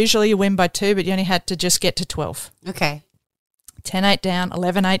 Usually you win by 2, but you only had to just get to 12. Okay. 10-8 down,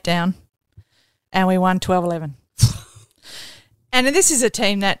 11-8 down, and we won 12-11. And this is a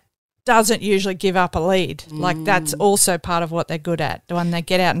team that doesn't usually give up a lead. Like that's also part of what they're good at, when they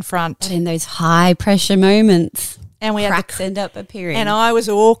get out in front. But in those high pressure moments, And we had cracks end up appearing. And I was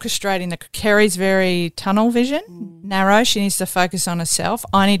orchestrating Kerry's very tunnel vision, narrow. She needs to focus on herself.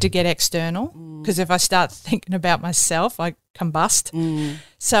 I need to get external because if I start thinking about myself, I combust.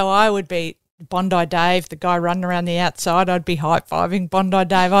 So I would be Bondi Dave, the guy running around the outside. I'd be high-fiving Bondi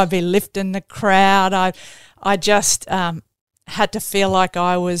Dave. I'd be lifting the crowd. I just had to feel like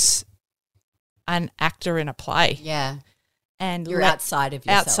I was an actor in a play. Yeah. And You're outside of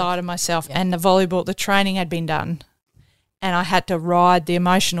yourself. Outside of myself. Yeah. And the training had been done. And I had to ride the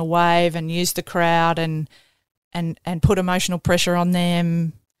emotional wave and use the crowd and put emotional pressure on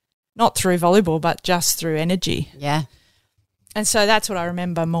them, not through volleyball, but just through energy. Yeah. And so that's what I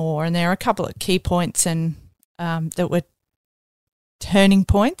remember more. And there are a couple of key points and that were turning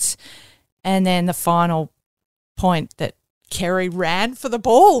points. And then the final point that Kerry ran for the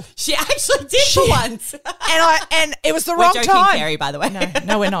ball. She actually did for once. And it was the We're wrong joking, time. Kerry, by the way.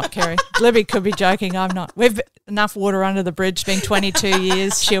 No, we're not, Kerry. Libby could be joking. I'm not. We've enough water under the bridge. It's been 22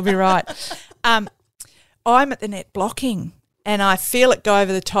 years. She'll be right. I'm at the net blocking and I feel it go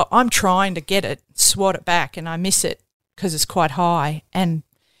over the top. I'm trying to get it, swat it back, and I miss it because it's quite high. And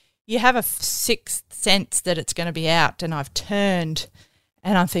you have a sixth sense that it's going to be out, and I've turned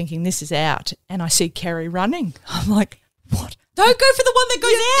and I'm thinking this is out, and I see Kerry running. I'm like, what? Don't go for the one that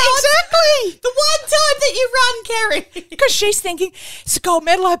goes out. Exactly. The one time that you run, Kerry. Because she's thinking, it's a gold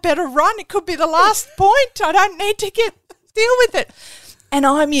medal, I better run. It could be the last point. I don't need to deal with it. And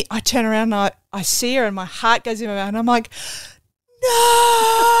I turn around and I see her and my heart goes in my mouth and I'm like,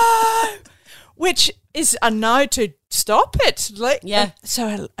 no, which is a no to stop it. Yeah.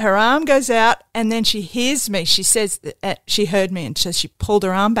 So her arm goes out and then she hears me. She says that she heard me and so she pulled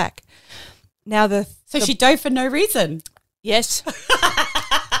her arm back. Now she dove for no reason. Yes.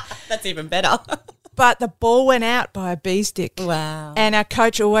 That's even better. But the ball went out by a bee stick. Wow. And our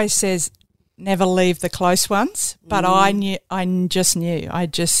coach always says, never leave the close ones. But I just knew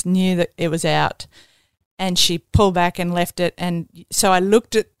that it was out. And she pulled back and left it. And so I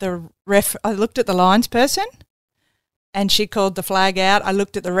looked at the linesperson and she called the flag out. I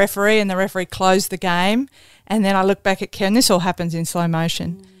looked at the referee and the referee closed the game. And then I looked back at Kerry, and this all happens in slow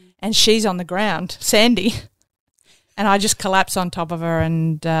motion. And she's on the ground, Sandy. And I just collapse on top of her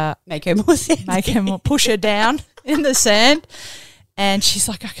and Make her more sense. push her down in the sand. And she's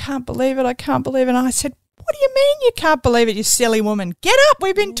like, I can't believe it. And I said, what do you mean you can't believe it, you silly woman? Get up.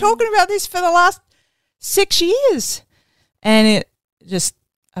 We've been talking about this for the last 6 years. And it just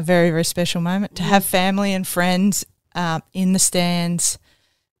a very, very special moment to have family and friends in the stands.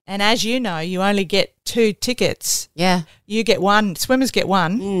 And as you know, you only get 2 tickets. Yeah. You get 1. Swimmers get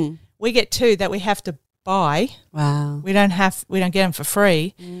 1. We get 2 that we have to buy. Wow. We don't get them for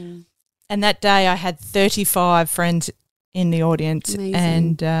free. And that day I had 35 friends in the audience.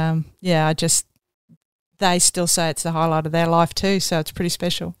 Amazing. And they still say it's the highlight of their life too, so it's pretty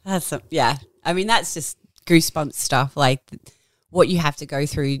special. Yeah. I mean, that's just goosebumps stuff, like what you have to go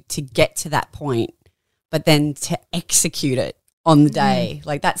through to get to that point, but then to execute it on the day.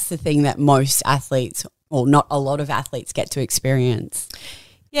 Like that's the thing that most athletes, or not a lot of athletes, get to experience.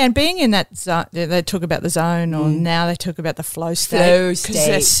 Yeah, and being in that zone, they talk about the zone, or now they talk about the flow state. Flow because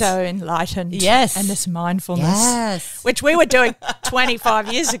they're state. so enlightened. Yes. And this mindfulness. Yes. Which we were doing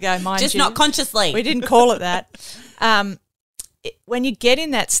 25 years ago, mind Just you. not consciously. We didn't call it that. When you get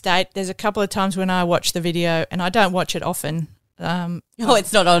in that state, there's a couple of times when I watch the video, and I don't watch it often.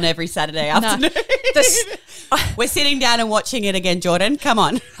 It's not on every Saturday afternoon. We're sitting down and watching it again, Jordan. Come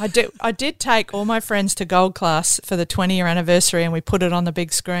on. I did take all my friends to Gold Class for the 20-year anniversary, and we put it on the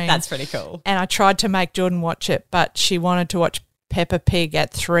big screen. That's pretty cool. And I tried to make Jordan watch it, but she wanted to watch Peppa Pig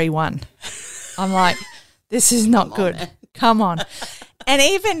at 3-1. I'm like, this is not good. Come on. And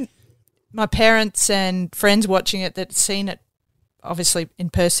even my parents and friends watching it that seen it, obviously in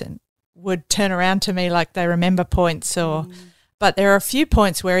person, would turn around to me like they remember points or but there are a few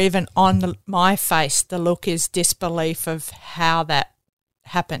points where even on my face the look is disbelief of how that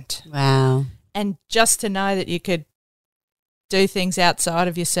happened. Wow. And just to know that you could do things outside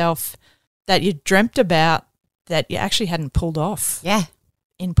of yourself that you dreamt about that you actually hadn't pulled off Yeah.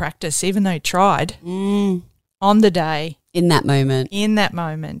 in practice, even though you tried on the day. In that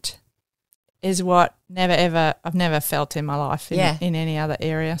moment. Is what I've never felt in my life in any other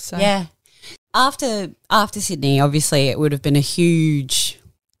area. So Yeah. After Sydney, obviously it would have been a huge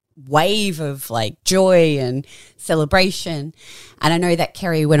wave of like joy and celebration. And I know that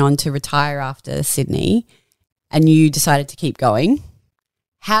Kerry went on to retire after Sydney and you decided to keep going.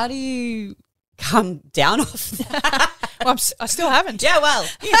 How do you come down off that? Well, I still haven't. Yeah, well.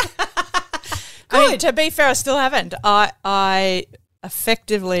 I mean, to be fair, I still haven't. I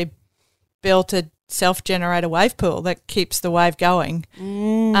effectively built a self-generator wave pool that keeps the wave going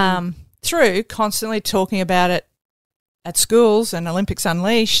through constantly talking about it at schools and Olympics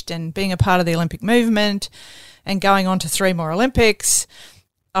Unleashed and being a part of the Olympic movement and going on to 3 more Olympics.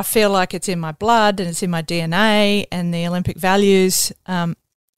 I feel like it's in my blood and it's in my DNA and the Olympic values.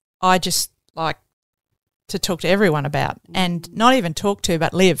 I just like to talk to everyone about and not even talk to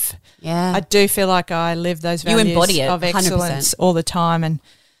but live. Yeah. I do feel like I live those values You embody it, of excellence 100%. all the time, and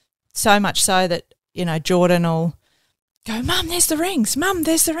so much so that, you know, Jordan will go, Mum, there's the rings. Mum,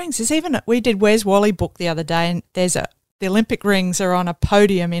 there's the rings. There's even we did Where's Wally book the other day, and the Olympic rings are on a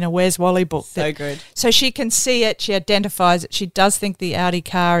podium in a Where's Wally book. So good. So she can see it. She identifies it. She does think the Audi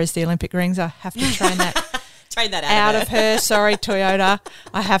car is the Olympic rings. I have to train that. Train that out of her. Sorry, Toyota.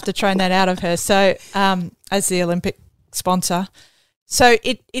 I have to train that out of her. So as the Olympic sponsor. So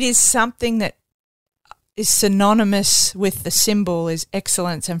it is something that is synonymous with the symbol is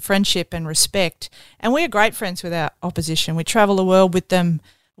excellence and friendship and respect. And we are great friends with our opposition. We travel the world with them.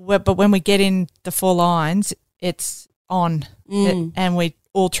 But when we get in the 4 lines, it's on. And we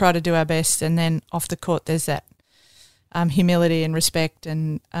all try to do our best. And then off the court, there's that humility and respect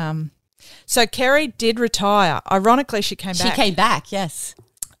and so Kerry did retire. Ironically, she came back. She came back, yes.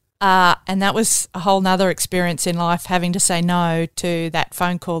 And that was a whole nother experience in life, having to say no to that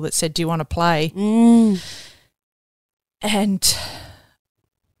phone call that said, do you want to play? And,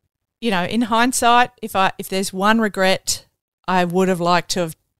 you know, in hindsight, if there's one regret, I would have liked to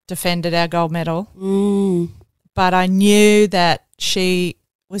have defended our gold medal. But I knew that she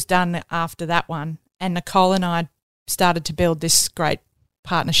was done after that one. And Nicole and I started to build this great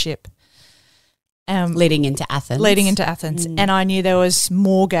partnership. Leading into Athens. And I knew there was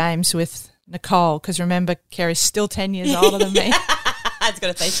more games with Nicole because remember, Kerry's still 10 years older than me. I was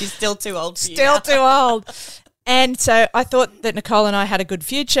going to say she's still too old for you. Still too old. And so I thought that Nicole and I had a good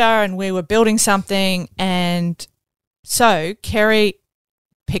future and we were building something. And so Kerry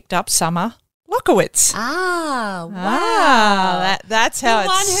picked up summer Lockowitz. Ah, wow. That's how the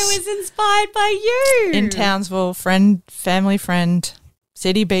one who is inspired by you. in Townsville, family friend,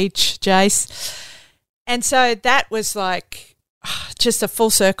 City Beach, Jace. And so that was like just a full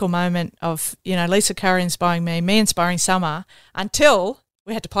circle moment of, Lisa Curry inspiring me inspiring Summer until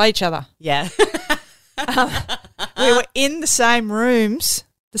we had to play each other. Yeah. We were in the same rooms,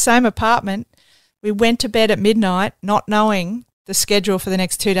 the same apartment. We went to bed at midnight not knowing the schedule for the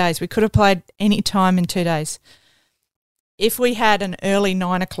next 2 days. We could have played any time in 2 days. If we had an early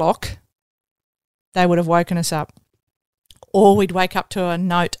 9 o'clock, they would have woken us up. Or we'd wake up to a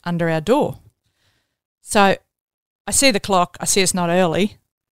note under our door. So I see the clock. I see it's not early.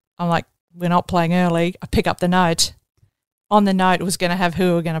 I'm like, we're not playing early. I pick up the note. On the note, it was going to have who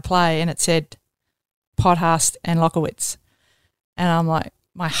we were going to play, and it said Podhast and Lockowitz. And I'm like,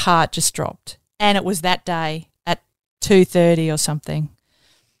 my heart just dropped. And it was that day at 2:30 or something.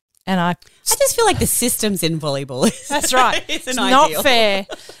 And I just feel like the systems in volleyball. That's right. It's not fair.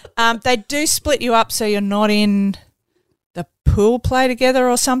 They do split you up so you're not in the pool play together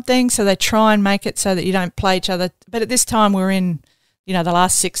or something. So they try and make it so that you don't play each other. But at this time we're in, the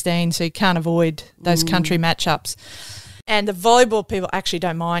last 16, so you can't avoid those country matchups. And the volleyball people actually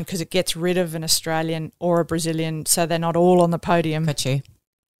don't mind because it gets rid of an Australian or a Brazilian, so they're not all on the podium. Got you.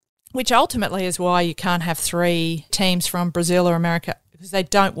 Which ultimately is why you can't have 3 teams from Brazil or America, because they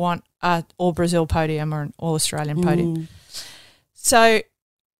don't want an all-Brazil podium or an all-Australian podium. So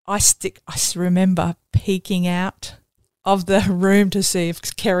I remember peeking out of the room to see if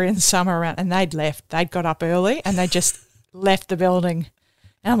Kerry and Summer were around, and they'd left. They'd got up early and they just left the building.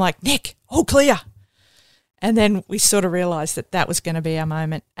 And I'm like, Nick, all clear. And then we sort of realised that was going to be our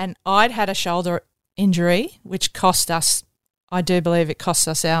moment. And I'd had a shoulder injury, which cost us, I do believe it cost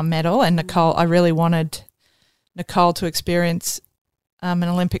us our medal. And Nicole, I really wanted Nicole to experience an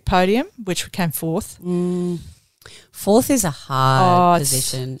Olympic podium, which came 4th. 4th is a hard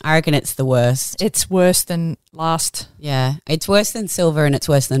position. I reckon it's the worst. It's worse than last. Yeah, it's worse than silver and it's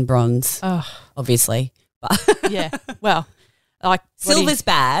worse than bronze, obviously. Yeah, well, like silver's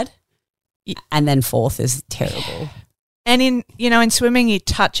bad. And then 4th is terrible. And in swimming, you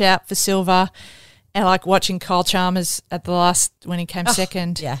touch out for silver, and like watching Kyle Chalmers at the last when he came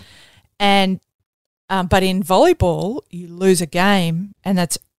second. Yeah. And but in volleyball, you lose a game, and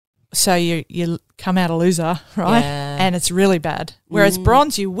that's so you come out a loser, right? Yeah. And it's really bad. Whereas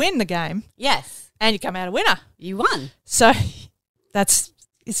bronze, you win the game. Yes. And you come out a winner. You won. So it's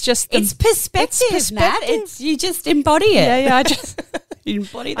just it's perspective, Nat. You just embody it. Yeah. I just. You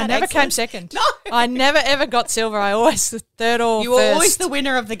embody that. I never came second. No. I never ever got silver. I always the third or you were first. always the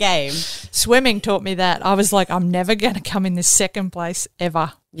winner of the game. Swimming taught me that. I was like, I'm never going to come in this second place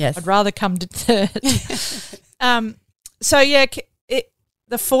ever. Yes. I'd rather come to third. So, yeah,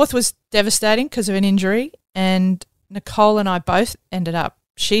 the 4th was devastating because of an injury, and Nicole and I both ended up,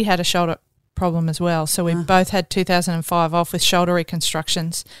 she had a shoulder problem as well. So we both had 2005 off with shoulder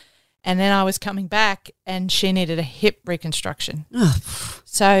reconstructions. And then I was coming back and she needed a hip reconstruction.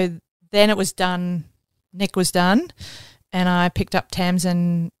 So then it was done. Nick was done. And I picked up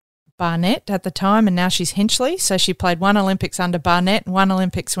Tamsin Barnett at the time, and now she's Hinchley. So she played 1 Olympics under Barnett and 1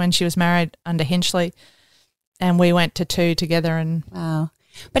 Olympics when she was married under Hinchley. And we went to 2 together. And wow.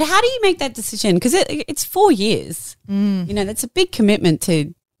 But how do you make that decision? Because it's 4 years. That's a big commitment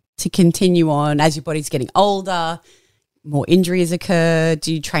to continue on as your body's getting older. More injuries occur?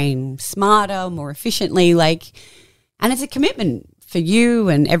 Do you train smarter, more efficiently? And it's a commitment for you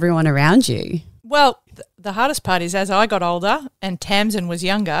and everyone around you. Well, the hardest part is as I got older and Tamsin was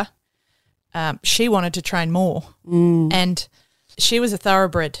younger, she wanted to train more. And she was a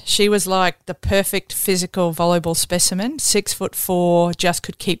thoroughbred. She was like the perfect physical volleyball specimen, 6'4", just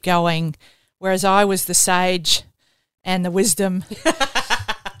could keep going, whereas I was the sage and the wisdom.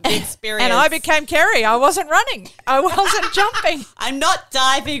 Experience. And I became Kerry. I wasn't running. I wasn't jumping. I'm not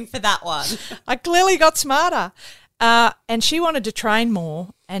diving for that one. I clearly got smarter. And she wanted to train more.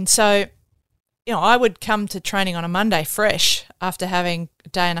 And so, I would come to training on a Monday fresh after having a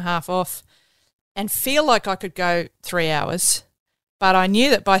day and a half off and feel like I could go 3 hours. But I knew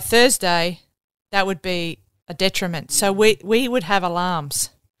that by Thursday that would be a detriment. So we would have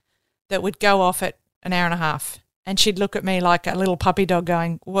alarms that would go off at an hour and a half. And she'd look at me like a little puppy dog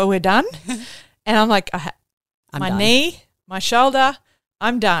going, well, we're done. And I'm like, my done. Knee, my shoulder,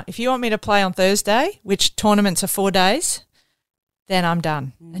 I'm done. If you want me to play on Thursday, which tournaments are 4 days, then I'm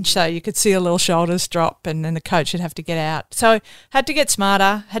done. And so you could see her little shoulders drop, and then the coach would have to get out. So had to get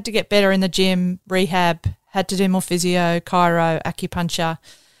smarter, had to get better in the gym, rehab, had to do more physio, chiro, acupuncture,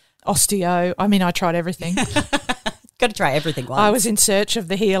 osteo. I mean, I tried everything. Got to try everything once. I was in search of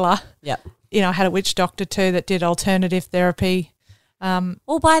the healer. Yep. You know, I had a witch doctor too that did alternative therapy.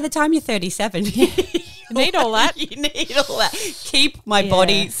 Well, by the time you're 37, you need all that. You need all that. Keep my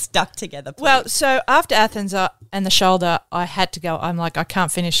body stuck together, please. Well, so after Athens and the shoulder, I had to go. I'm like, I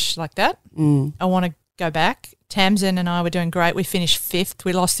can't finish like that. I want to go back. Tamsin and I were doing great. We finished 5th.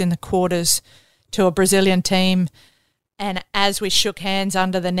 We lost in the quarters to a Brazilian team. And as we shook hands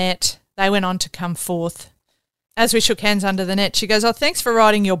under the net, they went on to come 4th. As we shook hands under the net, she goes, "Oh, thanks for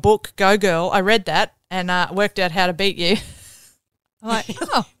writing your book, Go Girl. I read that and worked out how to beat you." I'm like,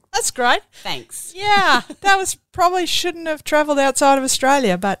 oh, that's great. Thanks. Yeah, that was probably shouldn't have travelled outside of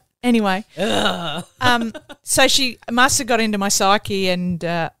Australia, but anyway. So she must have got into my psyche, and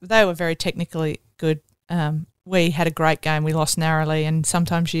they were very technically good. We had a great game. We lost narrowly, and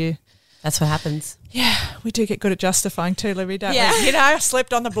sometimes That's what happens. yeah, we do get good at justifying too, Libby, don't Yeah. we? You know, I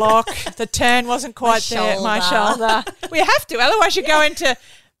slipped on the block. The turn wasn't quite there. My shoulder. We have to, otherwise you go into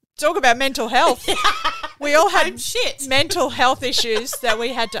talk about mental health. We all had shit. mental health issues that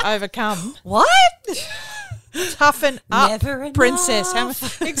we had to overcome. What? Toughen up, Never enough.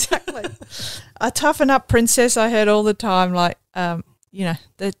 princess. Exactly. A toughen up, princess. I heard all the time, like, you know,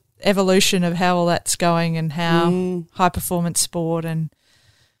 the evolution of how all that's going and how high performance sport, and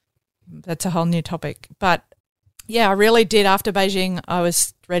that's a whole new topic. But yeah, I really did. After Beijing, I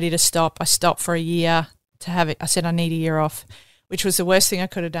was ready to stop. I stopped for a year to have it. I said I need a year off, which was the worst thing I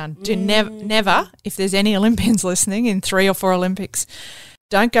could have done. Do never, if there's any Olympians listening in 3 or 4 Olympics,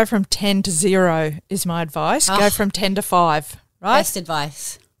 don't go from 10 to 0 is my advice. Go from 10 to 5, right? Best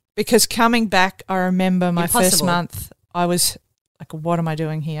advice. Because coming back, I remember my first Impossible. month, I was like, what am I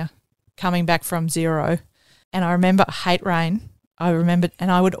doing here? Coming back from 0. And I remember I hate rain. I remembered,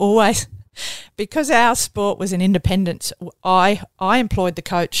 and I would always, because our sport was an independence, I employed the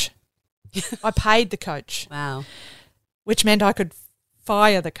coach. I paid the coach, Wow. which meant I could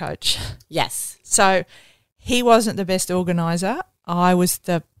fire the coach. Yes. So he wasn't the best organiser. I was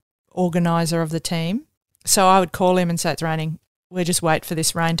the organiser of the team. So I would call him and say, "It's raining. We'll just wait for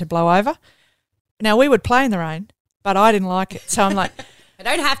this rain to blow over." Now, we would play in the rain, but I didn't like it. So I'm like, I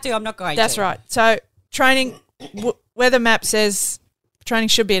don't have to. I'm not going that's to. right. So training, weather map says training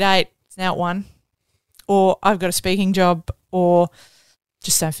should be at 8. It's now at 1. Or I've got a speaking job, or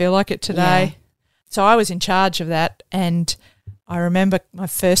just don't feel like it today. Yeah. So I was in charge of that. And I remember my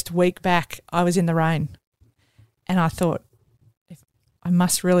first week back, I was in the rain. And I thought, I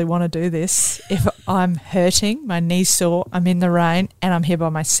must really want to do this. If I'm hurting, my knee's sore, I'm in the rain, and I'm here by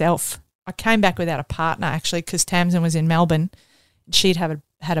myself. I came back without a partner, actually, because Tamsin was in Melbourne. She'd had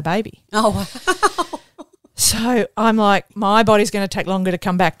a baby. Oh, wow. So I'm like, my body's going to take longer to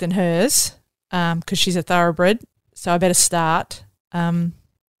come back than hers because she's a thoroughbred, so I better start. And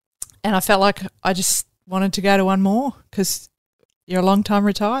I felt like I just wanted to go to one more because you're a long time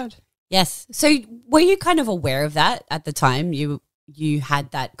retired. Yes. So were you kind of aware of that at the time? You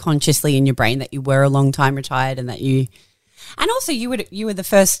had that consciously in your brain that you were a long time retired, and that you, and also you were the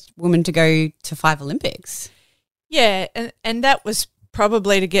first woman to go to 5 Olympics. Yeah, and that was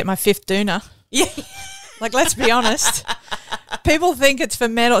probably to get my 5th doona. Yeah. Like, let's be honest. People think it's for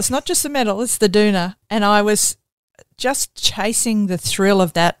medal. It's not just the medal, it's the doona. And I was just chasing the thrill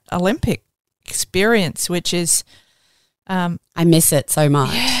of that Olympic experience, which is I miss it so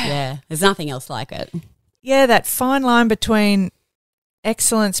much. Yeah. There's nothing else like it. yeah, that fine line between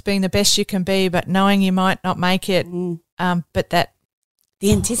excellence being the best you can be, but knowing you might not make it. But that,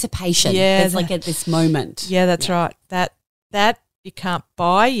 The anticipation. Yeah, There's like at this moment. yeah, that's right. That you can't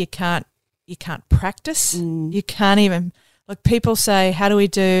buy, you can't practice, you can't even. Like, people say, how do we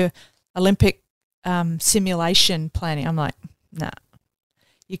do Olympic simulation planning? I'm like, nah,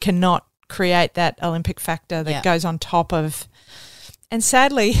 you cannot create that Olympic factor that goes on top of. And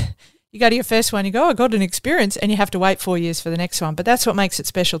sadly, you go to your first one, you go, oh, I got an experience, and you have to wait 4 years for the next one. But that's what makes it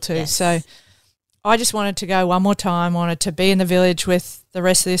special too. Yes. So I just wanted to go one more time, wanted to be in the village with the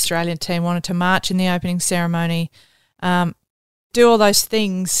rest of the Australian team, wanted to march in the opening ceremony, do all those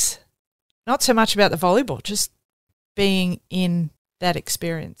things, not so much about the volleyball, just being in that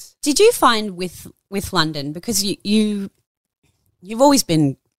experience. Did you find with London, because you've always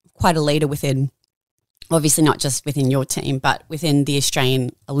been quite a leader within, obviously not just within your team, but within the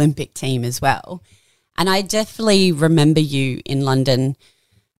Australian Olympic team as well. And I definitely remember you in London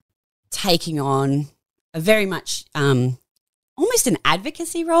taking on a very much almost an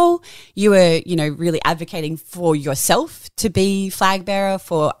advocacy role. You were, really advocating for yourself to be flag bearer,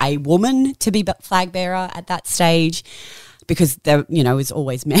 for a woman to be flag bearer at that stage, because there, was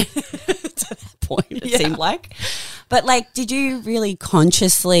always men to that point, it seemed like. But did you really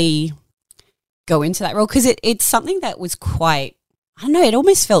consciously go into that role? Because it's something that was quite, I don't know, it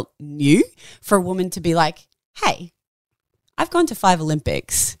almost felt new for a woman to be like, hey, I've gone to 5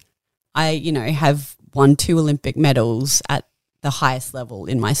 Olympics. I, have won 2 Olympic medals at the highest level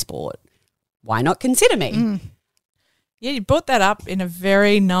in my sport. Why not consider me? Yeah, you brought that up in a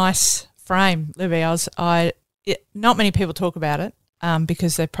very nice frame, Libby. Not many people talk about it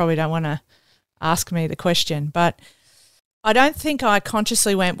because they probably don't want to ask me the question, but I don't think I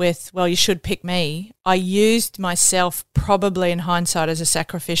consciously went with, well, you should pick me. I used myself probably in hindsight as a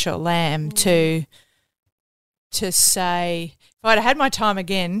sacrificial lamb to say, if I'd had my time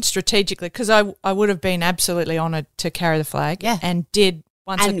again strategically, because I would have been absolutely honoured to carry the flag and did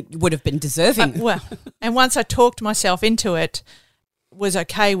once. And would have been deserving. And once I talked myself into it, was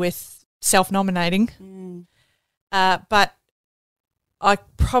okay with self-nominating. But I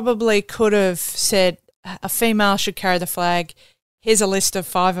probably could have said, a female should carry the flag. Here's a list of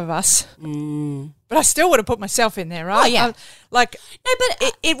 5 of us. But I still would have put myself in there, right? Oh, yeah.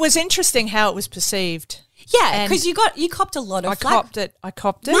 It was interesting how it was perceived. Yeah, because you copped a lot of flag. I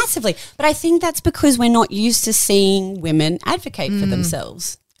copped it. Massively. But I think that's because we're not used to seeing women advocate for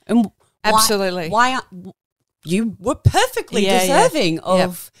themselves. And Absolutely. Why you were perfectly deserving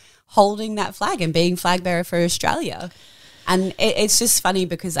of holding that flag and being flag bearer for Australia. And it's just funny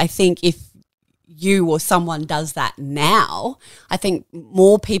because I think if you or someone does that now, I think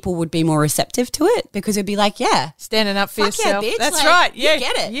more people would be more receptive to it because it'd be like, standing up for yourself. Yeah, bitch. That's like, right. You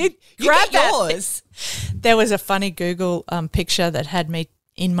get it. You get grab that. yours. There was a funny Google picture that had me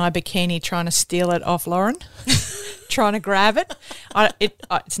in my bikini trying to steal it off Lauren, trying to grab it.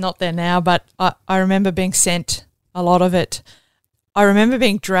 It's not there now, but I remember being sent a lot of it. I remember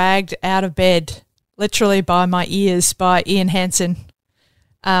being dragged out of bed literally by my ears by Ian Hansen.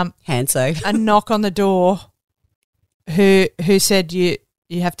 Hanso. A knock on the door who said you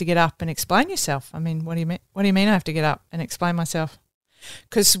have to get up and explain yourself. I mean, what do you mean? What do you mean I have to get up and explain myself?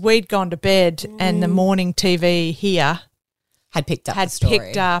 Because we'd gone to bed and the morning TV here had picked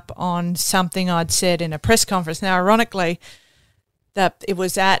up on something I'd said in a press conference. Now, ironically, that it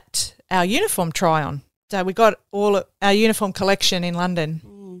was at our uniform try-on. So we got all of our uniform collection in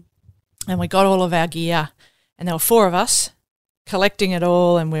London and we got all of our gear and there were 4 of us collecting it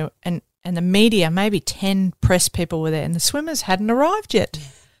all and and the media, maybe 10 press people were there and the swimmers hadn't arrived yet.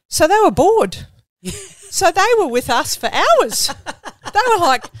 So they were bored. So they were with us for hours. They were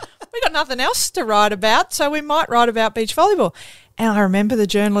like, we got nothing else to write about, so we might write about beach volleyball. And I remember the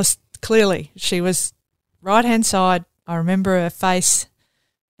journalist clearly. She was right-hand side. I remember her face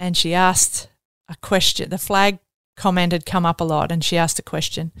and she asked a question. The flag comment had come up a lot and she asked a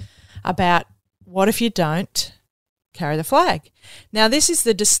question about what if you don't carry the flag? Now, this is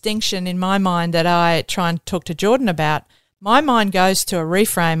the distinction in my mind that I try and talk to Jordan about. My mind goes to a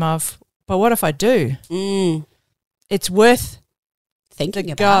reframe of, but what if I do? It's worth thinking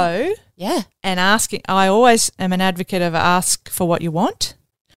the about. Go and asking. I always am an advocate of ask for what you want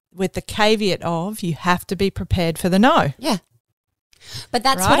with the caveat of you have to be prepared for the no. Yeah. But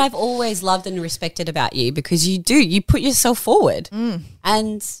that's what I've always loved and respected about you because you put yourself forward.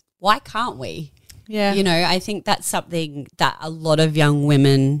 And why can't we? Yeah. I think that's something that a lot of young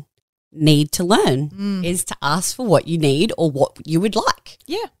women need to learn is to ask for what you need or what you would like.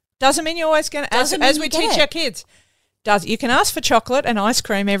 Yeah. Doesn't mean you're always going to, as we teach our kids, you can ask for chocolate and ice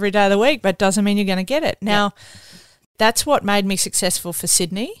cream every day of the week, but doesn't mean you're going to get it. Now, that's what made me successful for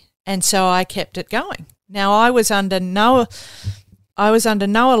Sydney, and so I kept it going. Now, I was under no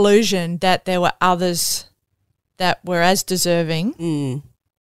illusion that there were others that were as deserving,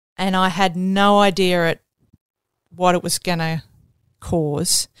 and I had no idea what it was going to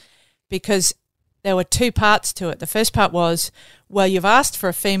cause because there were 2 parts to it. The first part was, well, you've asked for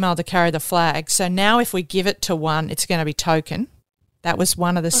a female to carry the flag, so now if we give it to one, it's going to be token. That was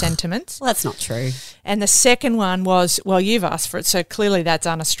one of the sentiments. Well, that's not true. And the second one was, well, you've asked for it, so clearly that's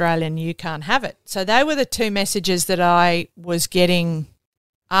un-Australian, you can't have it. So they were the 2 messages that I was getting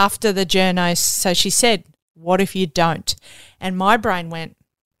after the journo. So she said, what if you don't? And my brain went,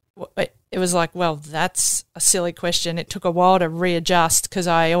 it was like, well, that's a silly question. It took a while to readjust because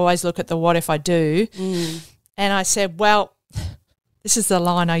I always look at the what if I do. And I said, well, this is the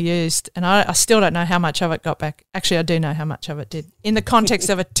line I used, and I still don't know how much of it got back. Actually, I do know how much of it did. In the context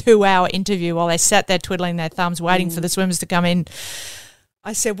of a 2-hour interview while they sat there twiddling their thumbs waiting for the swimmers to come in,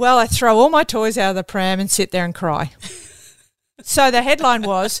 I said, well, I throw all my toys out of the pram and sit there and cry. So the headline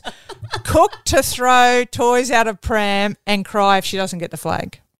was, cook to throw toys out of pram and cry if she doesn't get the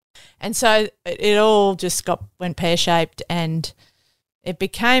flag. And so it all just went pear-shaped and it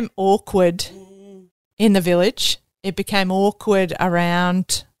became awkward in the village. It became awkward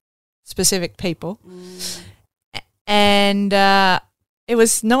around specific people. And it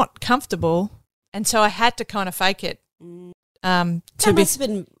was not comfortable, and so I had to kind of fake it. That must have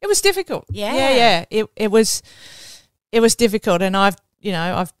been It was difficult. Yeah. It was difficult, and I've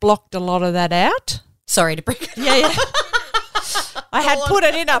blocked a lot of that out. sorry to break it. Yeah. I had put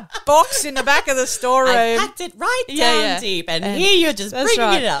it in a box in the back of the storeroom. I packed it right down deep, and here you're just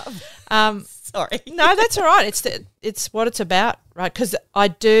bringing it up. Sorry. No, that's all right. It's what it's about, right? Because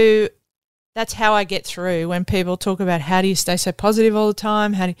that's how I get through when people talk about how do you stay so positive all the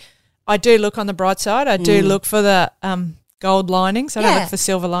time. I do look on the bright side. I do look for the gold linings. I don't look for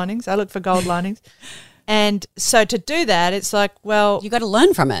silver linings. I look for gold linings. And so to do that, it's like, well, You got to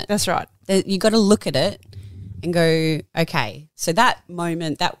learn from it. that's right. You got to look at it and go, okay, so that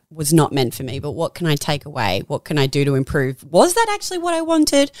moment, that was not meant for me, but what can I take away? What can I do to improve? Was that actually what I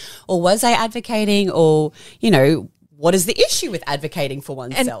wanted, or was I advocating, or, what is the issue with advocating for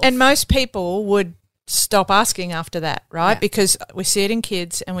oneself? And most people would stop asking after that, right? Yeah. Because we see it in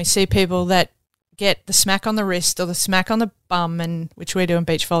kids, and we see people that get the smack on the wrist or the smack on the bum, and which we do in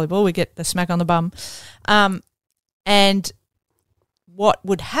beach volleyball, we get the smack on the bum. And what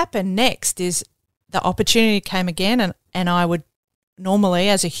would happen next is the opportunity came again, and I would normally,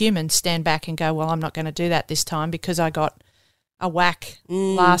 as a human, stand back and go, well, I'm not going to do that this time because I got a whack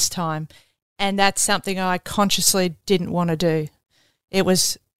last time. And that's something I consciously didn't want to do. That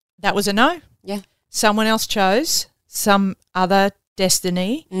was a no. Yeah. Someone else chose some other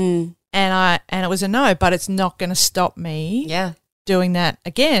destiny, and it was a no. But it's not going to stop me doing that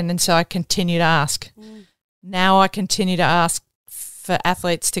again. And so I continue to ask. Now I continue to ask for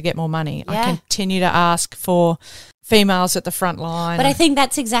athletes to get more money. Yeah. I continue to ask for females at the front line. But I think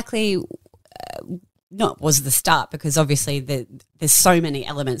that's exactly not was the start, because obviously there's so many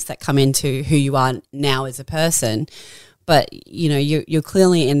elements that come into who you are now as a person. But, you're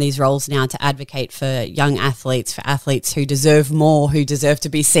clearly in these roles now to advocate for young athletes, for athletes who deserve more, who deserve to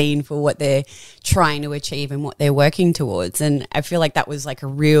be seen for what they're trying to achieve and what they're working towards. And I feel like that was like a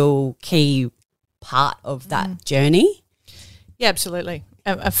real key part of that journey. Yeah, absolutely.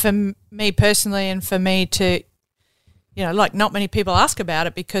 For me personally, and for me to, not many people ask about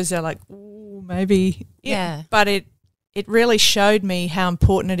it because they're like, ooh, maybe. Yeah. But it really showed me how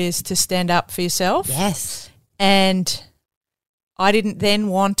important it is to stand up for yourself. Yes. And I didn't then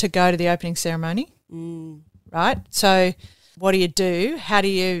want to go to the opening ceremony, right? So what do? How do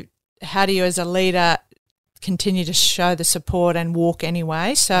you as a leader continue to show the support and walk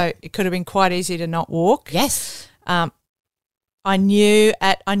anyway? So it could have been quite easy to not walk. Yes. I knew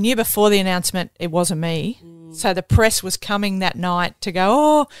before the announcement it wasn't me. So the press was coming that night to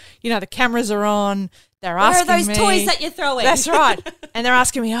go, the cameras are on. They're asking me. Where are those toys that you're throwing? That's right. And they're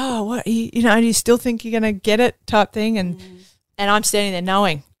asking me, what, do you still think you're going to get it type thing? And I'm standing there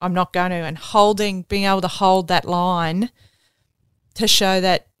knowing I'm not going to, and being able to hold that line to show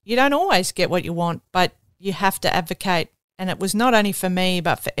that you don't always get what you want, but you have to advocate. And it was not only for me,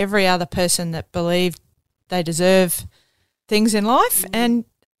 but for every other person that believed they deserve things in life and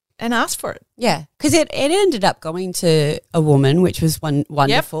ask for it. Yeah, because it ended up going to a woman, which was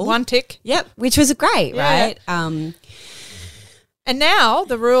wonderful. Yep, one tick. Yep, which was great, Yeah. right? And now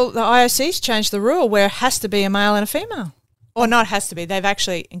the IOC's changed the rule where it has to be a male and a female. Or not has to be, they've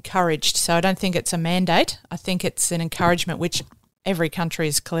actually encouraged. So I don't think it's a mandate. I think it's an encouragement, which every country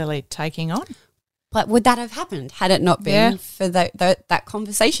is clearly taking on. But would that have happened had it not been for that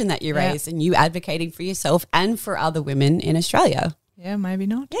conversation that you Yeah. raised and you advocating for yourself and for other women in Australia? Yeah, maybe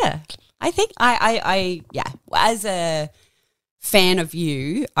not. Yeah, I think I as a fan of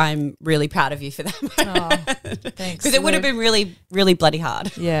you, I'm really proud of you for that. Thanks. Because it would have been really, really bloody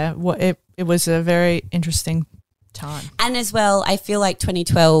hard. Yeah, it was a very interesting time. And as well, I feel like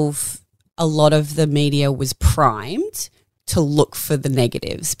 2012, a lot of the media was primed to look for the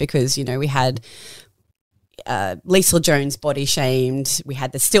negatives because, we had Lisa Jones body shamed. We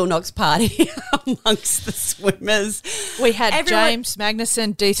had the Still Knocks party amongst the swimmers. We had James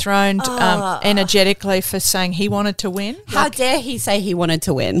Magnuson dethroned energetically for saying he wanted to win. How dare he say he wanted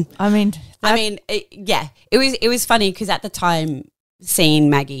to win? It was funny because at the time, seeing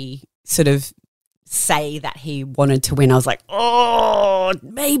Maggie sort of say that he wanted to win, I was like, oh,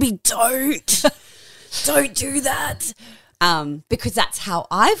 maybe don't do that, because that's how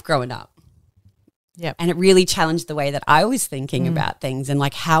I've grown up. Yep. And it really challenged the way that I was thinking about things, and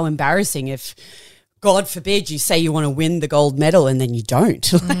like how embarrassing if, God forbid, you say you want to win the gold medal and then you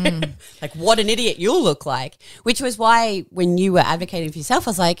don't. Like what an idiot you'll look like. Which was why when you were advocating for yourself,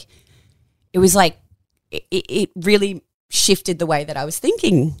 I was like, it really shifted the way that I was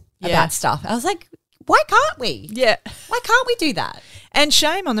thinking about stuff. I was like, why can't we? Yeah. Why can't we do that? And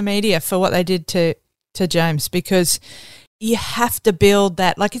shame on the media for what they did to James, because you have to build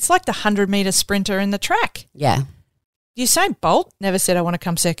that. Like, it's like the 100-metre sprinter in the track. Yeah. Usain Bolt never said, I want to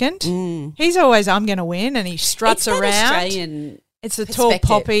come second. He's always, I'm going to win, and he struts It's that around. Australian It's the tall perspective.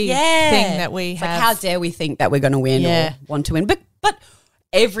 poppy thing that we It's have. like, how dare we think that we're going to win or want to win? But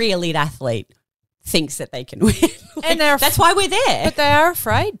every elite athlete thinks that they can win. And they're that's why we're there. But they are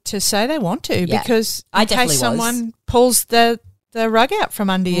afraid to say they want to, Yeah. because I in definitely case was. someone pulls the rug out from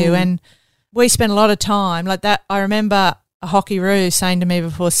under you. And we spent a lot of time like that. I remember a hockey-roo saying to me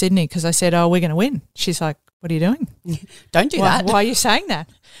before Sydney, because I said, we're going to win. She's like, what are you doing? Don't do that. Why are you saying that?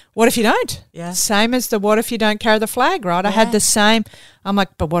 What if you don't? Yeah. Same as the what if you don't carry the flag, right? I had the same. I'm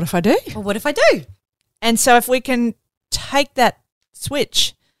like, but what if I do? Well, what if I do? And so if we can take that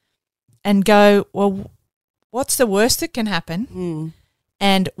switch and go, well, what's the worst that can happen?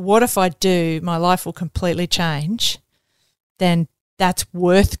 And what if I do? My life will completely change. Then that's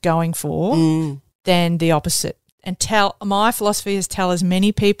worth going for than the opposite. And my philosophy is tell as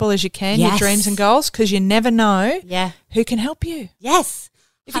many people as you can your dreams and goals, because you never know who can help you. Yes.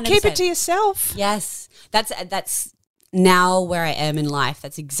 If you keep it to yourself. Yes. That's now where I am in life.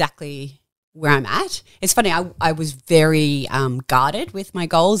 That's exactly where I'm at. It's funny, I was very guarded with my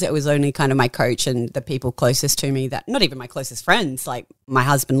goals. It was only kind of my coach and the people closest to me, that not even my closest friends, like my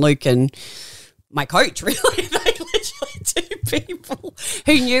husband Luke and my coach, really. They literally two people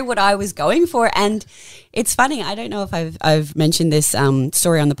who knew what I was going for. And it's funny, I don't know if I've mentioned this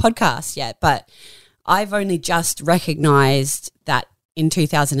story on the podcast yet, but I've only just recognised that in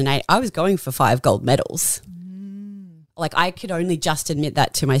 2008 I was going for 5 gold medals. Like, I could only just admit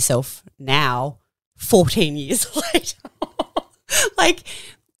that to myself now, 14 years later.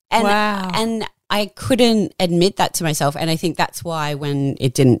 And I couldn't admit that to myself. And I think that's why when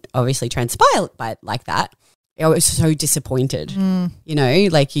it didn't obviously transpire like that, I was so disappointed. You know,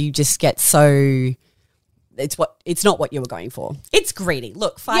 like, you just get so, it's not what you were going for. It's greedy.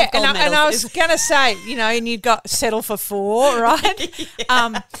 Look, 5 gold medals. And I was going to say, and you got settled for 4, right?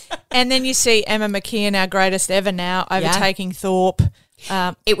 And then you see Emma McKeon, our greatest ever now, overtaking Thorpe.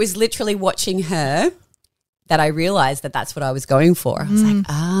 It was literally watching her that I realised that that's what I was going for. I was like,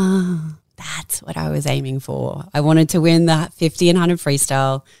 that's what I was aiming for. I wanted to win the 50 and 100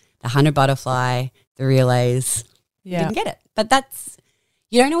 freestyle, the 100 butterfly, the relays. Didn't get it. But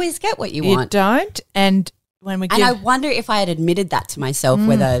you don't always get what you want. You don't. And when and I wonder if I had admitted that to myself,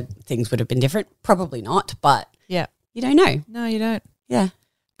 whether things would have been different. Probably not, but you don't know. No, you don't. Yeah.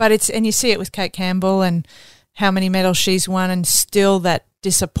 But and you see it with Kate Campbell and how many medals she's won, and still that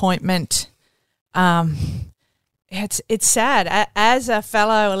disappointment. It's sad. As a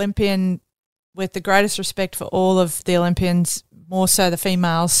fellow Olympian, with the greatest respect for all of the Olympians, more so the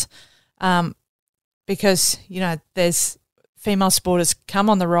females, because there's female sport has come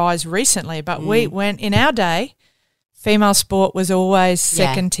on the rise recently, but we went in our day. Female sport was always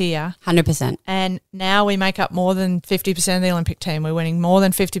second tier. 100%. And now we make up more than 50% of the Olympic team. We're winning more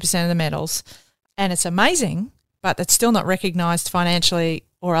than 50% of the medals. And it's amazing, but it's still not recognised financially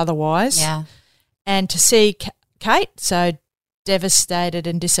or otherwise. Yeah. And to see Kate so devastated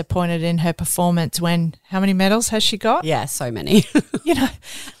and disappointed in her performance when how many medals has she got? Yeah, so many.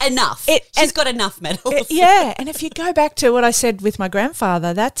 Enough. She's got enough medals. And if you go back to what I said with my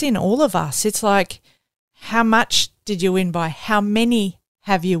grandfather, that's in all of us. It's like, how much did you win by? How many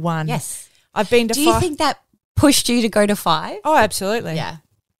have you won? Yes. I've been to 5. Do you think that pushed you to go to 5? Oh, absolutely. Yeah.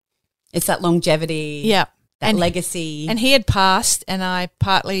 It's that longevity. Yeah. That legacy. And he had passed, and I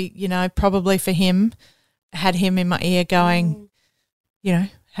partly, probably for him, had him in my ear going,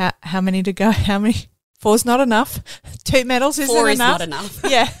 how many to go? How many? 4's not enough. 2 medals isn't enough. 4 is not enough.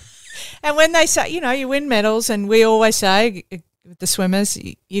 Yeah. And when they say, you win medals, and we always say, the swimmers,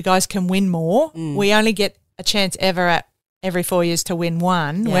 you guys can win more. We only get a chance every 4 years to win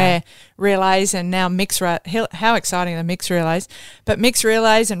one, where relays and now mixed how exciting the mixed relays. But mixed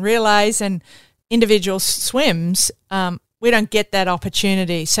relays and individual swims, we don't get that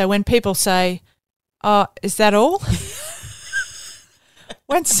opportunity. So when people say, oh, is that all?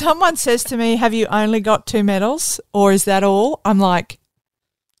 When someone says to me, have you only got 2 medals, or is that all? I'm like,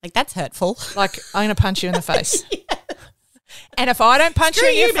 that's hurtful. Like, I'm going to punch you in the face. And if I don't punch you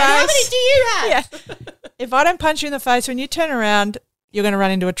in your face, how many do you have? Yeah. If I don't punch you in the face, when you turn around, you're going to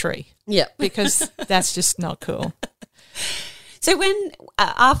run into a tree. Yeah. Because that's just not cool. So when,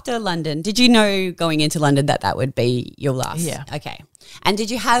 after London, did you know going into London that would be your last? Yeah. Okay. And did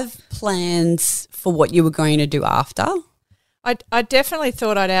you have plans for what you were going to do after? I definitely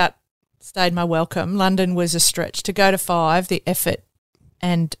thought I'd outstayed my welcome. London was a stretch. To go to 5, the effort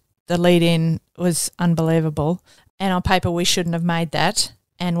and the lead in was unbelievable. And on paper, we shouldn't have made that.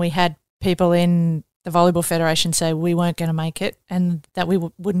 And we had people in the Volleyball Federation say we weren't going to make it and that we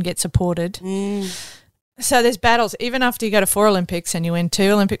wouldn't get supported. So there's battles. Even after you go to 4 Olympics and you win 2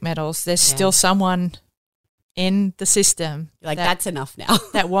 Olympic medals, there's still someone in the system that's enough now.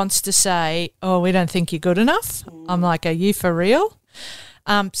 that wants to say, oh, we don't think you're good enough. I'm like, are you for real?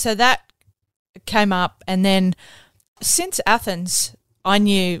 So that came up. And then since Athens, I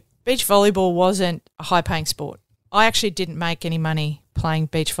knew beach volleyball wasn't a high-paying sport. I actually didn't make any money playing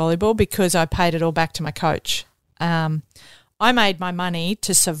beach volleyball because I paid it all back to my coach. I made my money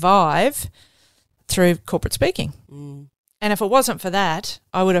to survive through corporate speaking. And if it wasn't for that,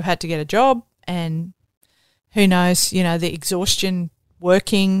 I would have had to get a job and who knows, the exhaustion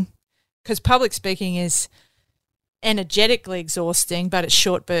working, because public speaking is energetically exhausting, but it's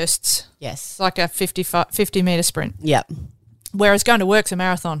short bursts. Yes. It's like a 50-metre sprint. Yep. Whereas going to work's a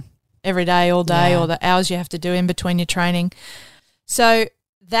marathon every day, all day, or the hours you have to do in between your training. So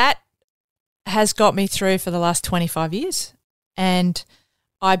that has got me through for the last 25 years. And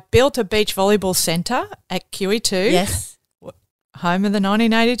I built a beach volleyball centre at QE2. Yes. Home of the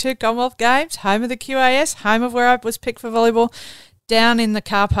 1982 Commonwealth Games, home of the QAS, home of where I was picked for volleyball. Down in the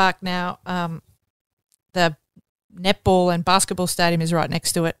car park now, the netball and basketball stadium is right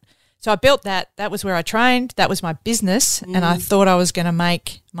next to it. So I built that. That was where I trained. That was my business, and I thought I was going to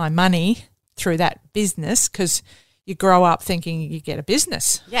make my money through that business because you grow up thinking you get a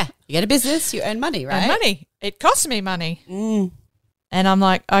business. Yeah. You get a business, you earn money, right? And money. It costs me money. And I'm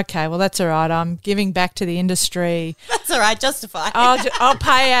like, okay, well, that's all right. I'm giving back to the industry. That's all right. Justify. I'll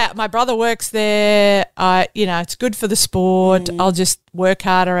pay out. My brother works there. It's good for the sport. I'll just work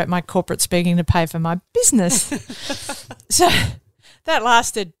harder at my corporate speaking to pay for my business. So that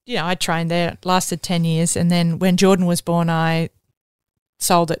lasted, I trained there. It lasted 10 years. And then when Jordan was born, I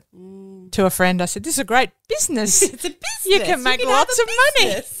sold it to a friend. I said, this is a great business. It's a business. You can make lots of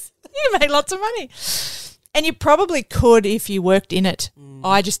money. You can make lots of money. And you probably could if you worked in it.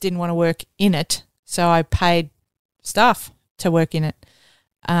 I just didn't want to work in it, so I paid staff to work in it.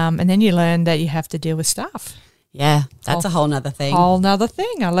 And then you learn that you have to deal with staff. Yeah, that's a whole nother thing. Whole nother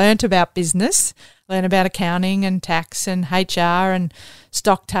thing. I learned about business, learned about accounting and tax and HR and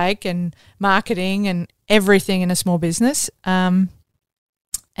stock take and marketing and everything in a small business, and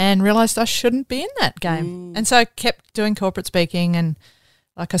realised I shouldn't be in that game. And so I kept doing corporate speaking, and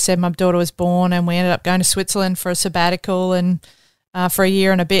like I said, my daughter was born and we ended up going to Switzerland for a sabbatical and for a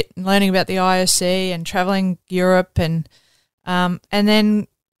year and a bit, and learning about the IOC and travelling Europe. And then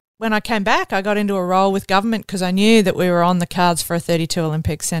when I came back, I got into a role with government because I knew that we were on the cards for a 32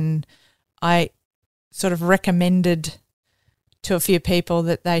 Olympics, and I sort of recommended to a few people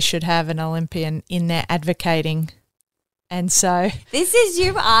that they should have an Olympian in there advocating. And so this is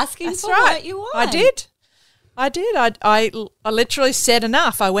you asking that's for right. what you want. I did. I literally said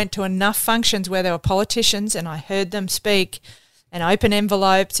enough. I went to enough functions where there were politicians and I heard them speak and open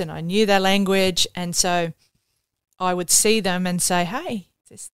envelopes and I knew their language. And so I would see them and say, hey,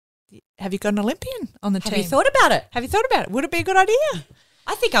 have you got an Olympian on the team? Have you thought about it? Have you thought about it? Would it be a good idea?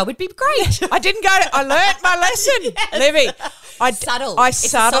 I think I would be great. I didn't go I learnt my lesson, Libby. I Subtle. It's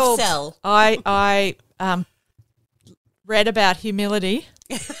subtled. A soft sell. I read about humility.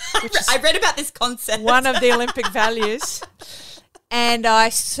 I read about this concept. One of the Olympic values. And I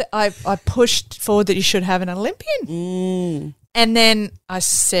pushed forward that you should have an Olympian. And then I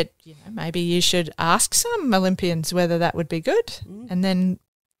said, maybe you should ask some Olympians whether that would be good. And then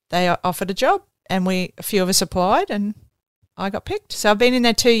they offered a job and a few of us applied and I got picked. So I've been in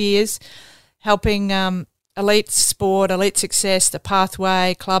there 2 years helping elite sport, elite success, the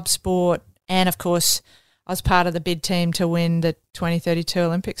pathway, club sport, and of course I was part of the bid team to win the 2032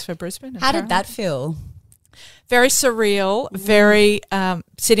 Olympics for Brisbane. How did that feel? Very surreal, very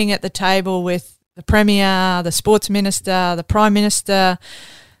sitting at the table with the Premier, the Sports Minister, the Prime Minister,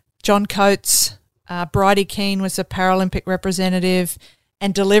 John Coates, Bridie Keane was the Paralympic representative,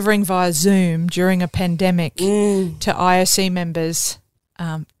 and delivering via Zoom during a pandemic to IOC members,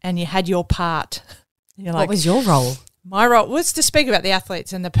 and you had your part. You're like, what was your role? My role was to speak about the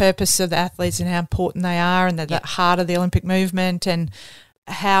athletes and the purpose of the athletes and how important they are and the heart of the Olympic movement and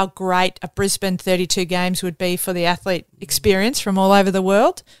how great a Brisbane 32 Games would be for the athlete experience from all over the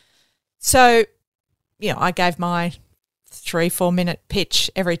world. So, I gave my 3-4 minute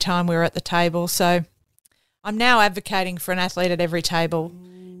pitch every time we were at the table. So I'm now advocating for an athlete at every table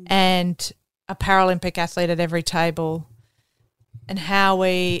and a Paralympic athlete at every table and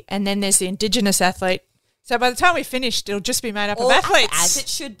and then there's the Indigenous athlete. So by the time we finished, it'll just be made up of athletes. As it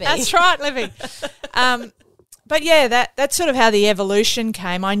should be. That's right, Livy. But yeah, that's sort of how the evolution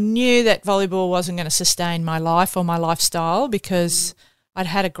came. I knew that volleyball wasn't going to sustain my life or my lifestyle because I'd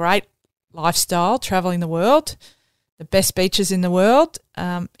had a great lifestyle travelling the world, the best beaches in the world,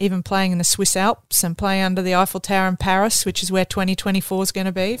 even playing in the Swiss Alps and playing under the Eiffel Tower in Paris, which is where 2024 is going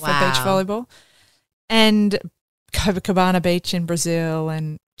to be for beach volleyball, and Copacabana Beach in Brazil,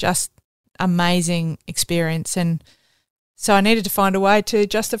 and just amazing experience. And so I needed to find a way to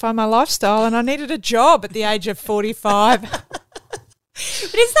justify my lifestyle, and I needed a job at the age of 45. But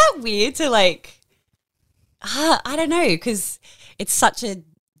is that weird to I don't know, because it's such a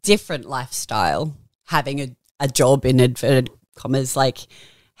different lifestyle having a job in inverted commas. Like,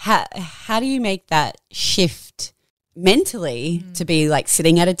 how do you make that shift mentally to be like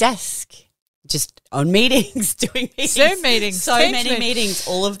sitting at a desk, just on meetings, doing meetings, Zoom meetings, so Teams many meetings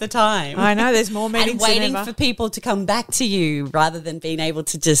all of the time? I know, there's more meetings and waiting than ever. for people to come back to you rather than being able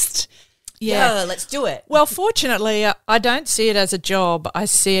to just let's do it. Well, fortunately, I don't see it as a job. I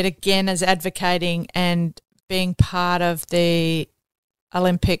see it again as advocating and being part of the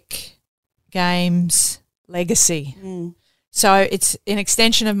Olympic Games legacy. So it's an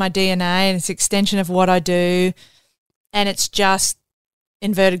extension of my DNA, and it's an extension of what I do, and it's just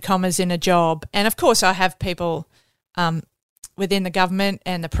inverted commas in a job. And of course I have people within the government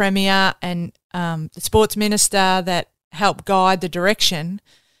and the Premier and the Sports Minister that help guide the direction,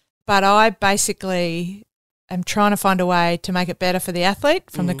 but I basically am trying to find a way to make it better for the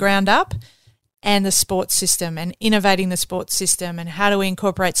athlete from the ground up, and the sports system, and innovating the sports system, and how do we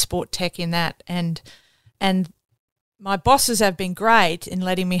incorporate sport tech in that. And my bosses have been great in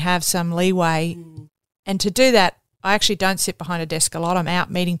letting me have some leeway, and to do that, I actually don't sit behind a desk a lot. I'm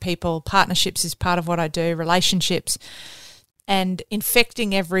out meeting people. Partnerships is part of what I do, relationships, and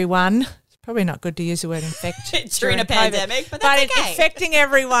infecting everyone. It's probably not good to use the word infect during a pandemic, but that's okay. Infecting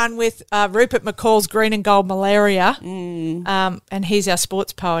everyone with Rupert McCall's green and gold malaria. And he's our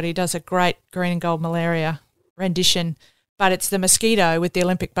sports poet. He does a great green and gold malaria rendition, but it's the mosquito with the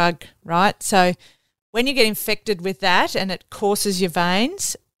Olympic bug, right? So when you get infected with that and it courses your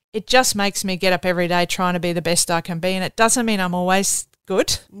veins, it just makes me get up every day trying to be the best I can be. And it doesn't mean I'm always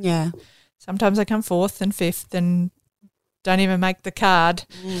good. Yeah. Sometimes I come fourth and fifth and don't even make the card.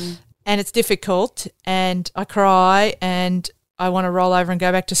 And it's difficult, and I cry, and I want to roll over and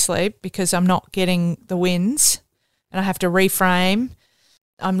go back to sleep because I'm not getting the wins, and I have to reframe.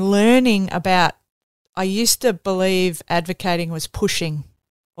 I'm learning about, I used to believe advocating was pushing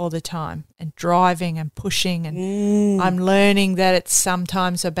all the time and driving and pushing, and I'm learning that it's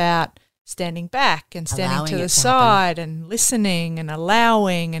sometimes about standing back and standing Allowing to it the to side and listening and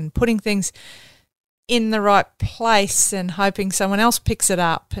allowing and putting things in the right place and hoping someone else picks it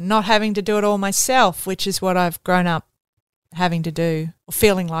up, and not having to do it all myself, which is what I've grown up having to do, or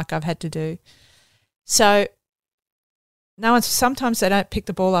feeling like I've had to do. So sometimes they don't pick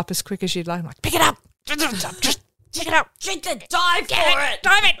the ball up as quick as you'd like. I'm like, pick it up. Just pick it up. Dive for it.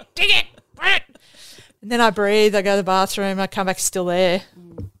 Dive it. Dig it. And then I breathe. I go to the bathroom. I come back, still there.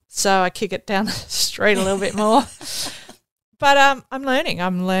 So I kick it down the street a little bit more. But I'm learning.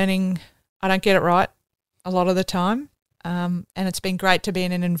 I don't get it right a lot of the time. And it's been great to be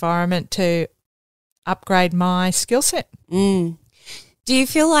in an environment to upgrade my skill set. Do you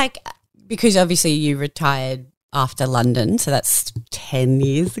feel like, because obviously you retired after London, so that's 10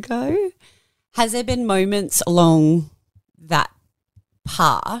 years ago, has there been moments along that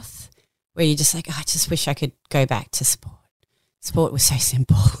path where you're just like, I just wish I could go back to sport? Sport was so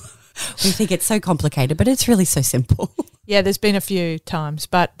simple. We think it's so complicated, but it's really so simple. Yeah, there's been a few times,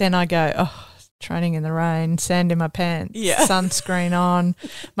 but then I go, training in the rain, sand in my pants, sunscreen on,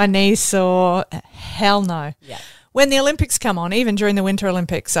 my knees sore. Hell no. Yeah. When the Olympics come on, even during the Winter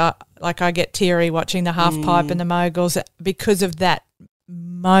Olympics, I get teary watching the half pipe and the moguls because of that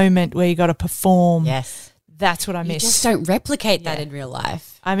moment where you got to perform. Yes. That's what I miss. You just don't replicate that in real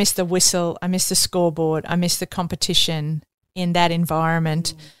life. I miss the whistle. I miss the scoreboard. I miss the competition in that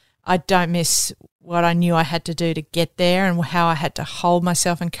environment. I don't miss what I knew I had to do to get there and how I had to hold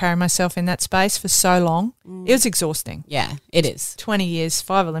myself and carry myself in that space for so long. It was exhausting. Yeah, it is. 20 years,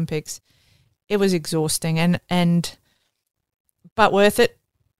 5 Olympics. It was exhausting but worth it.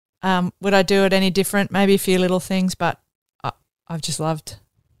 Would I do it any different? Maybe a few little things, but I've just loved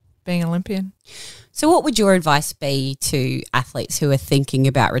being an Olympian. So what would your advice be to athletes who are thinking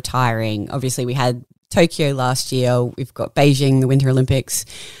about retiring? Obviously we had Tokyo last year. We've got Beijing, the Winter Olympics.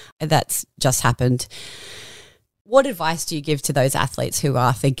 That's just happened. What advice do you give to those athletes who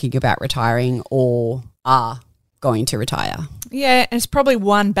are thinking about retiring or are going to retire? Yeah, and it's probably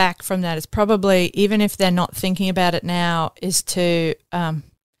one back from that. It's probably, even if they're not thinking about it now, is to, and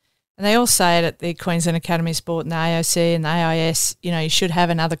and they all say it at the Queensland Academy of Sport and the AOC and the AIS, you should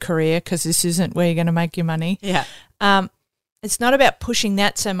have another career because this isn't where you're going to make your money. Yeah. It's not about pushing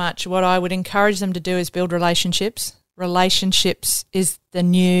that so much. What I would encourage them to do is build relationships. Relationships is the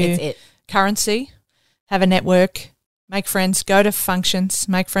new currency. Have a network, make friends, go to functions,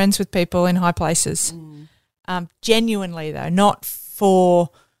 make friends with people in high places. Genuinely, though, not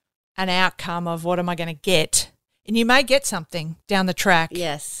for an outcome of what am I going to get. And you may get something down the track.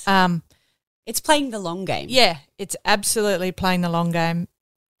 Yes. It's playing the long game. Yeah, it's absolutely playing the long game,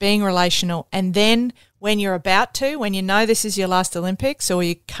 being relational. And then when you're about to, when you know this is your last Olympics or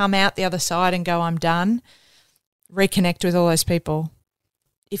you come out the other side and go, I'm done, reconnect with all those people.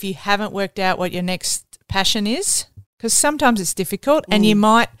 If you haven't worked out what your next passion is, because sometimes it's difficult and you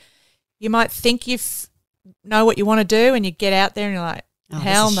might think you know what you want to do and you get out there and you're like,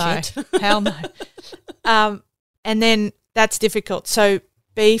 hell no, hell no. And then that's difficult. So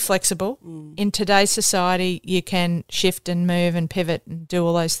be flexible. In today's society, you can shift and move and pivot and do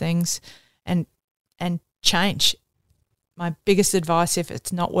all those things and change. My biggest advice, if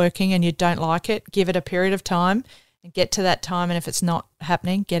it's not working and you don't like it, give it a period of time and get to that time. And if it's not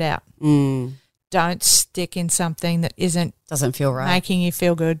happening, get out. Don't stick in something that doesn't feel right, making you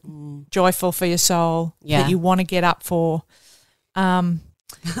feel good, joyful for your soul, that you want to get up for.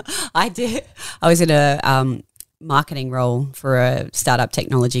 I did. I was in a marketing role for a startup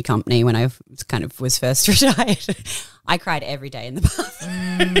technology company when I was first retired. I cried every day in the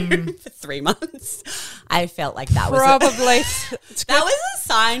bathroom for 3 months. I felt like that was that was a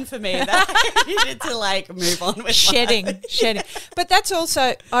sign for me that I needed to move on with shedding. But that's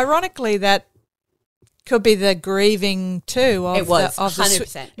also ironically that could be the grieving too. Of it was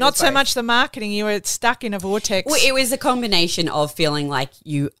 100%. Not so much the marketing. You were stuck in a vortex. Well, it was a combination of feeling like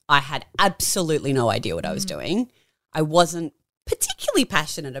I had absolutely no idea what I was doing. I wasn't particularly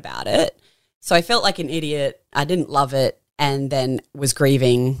passionate about it. So I felt like an idiot. I didn't love it and then was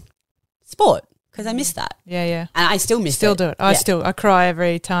grieving sport because I missed that. Yeah. And I still miss it. Still do it. I cry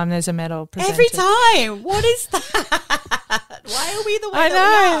every time there's a medal presented. Every time. What is that? Why are we the way I that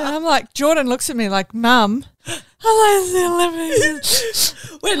know. we are? I'm like, Jordan looks at me like, Mum, I like the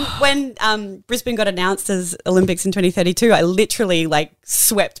Olympics. When Brisbane got announced as Olympics in 2032, I literally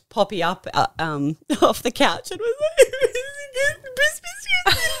swept Poppy up off the couch and was like, Brisbane's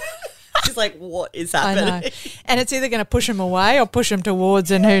She's like, what is happening? I know. And it's either going to push him away or push him towards,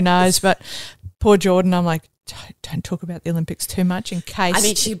 and who knows. But poor Jordan, I'm like, don't talk about the Olympics too much in case. I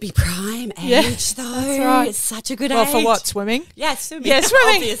mean, she'd be prime age though. That's right. It's such a good well, age. for what, swimming? Yeah, swimming. Yeah,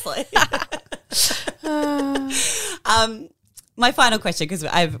 swimming. Obviously. My final question, because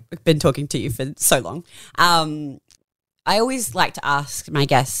I've been talking to you for so long. I always like to ask my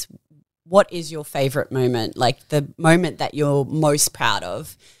guests, what is your favourite moment, the moment that you're most proud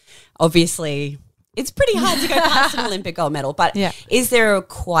of? Obviously, it's pretty hard to go past an Olympic gold medal, but is there a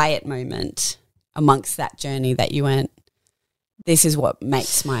quiet moment amongst that journey that you went, this is what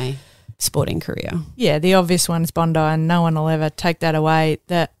makes my sporting career? Yeah, the obvious one is Bondi, and no one will ever take that away.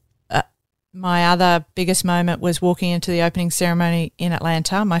 My other biggest moment was walking into the opening ceremony in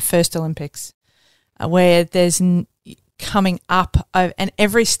Atlanta, my first Olympics, where there's coming up, and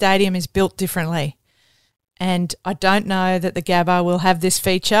every stadium is built differently. And I don't know that the Gabba will have this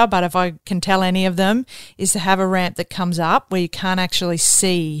feature, but if I can tell any of them, is to have a ramp that comes up where you can't actually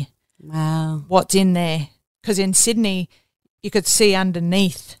see what's in there. Because in Sydney, you could see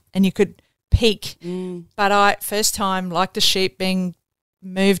underneath and you could peek. But first time, like the sheep being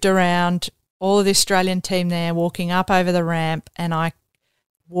moved around, all of the Australian team there walking up over the ramp, and I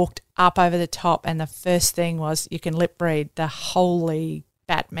walked up over the top, and the first thing was you can lip read the holy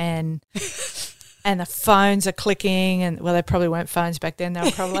Batman. And the phones are clicking, and they probably weren't phones back then. They were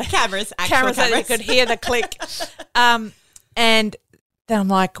probably cameras. That you could hear the click. And then I'm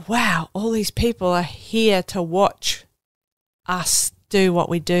like, wow, all these people are here to watch us do what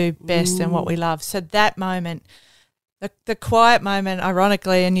we do best and what we love. So that moment, the quiet moment,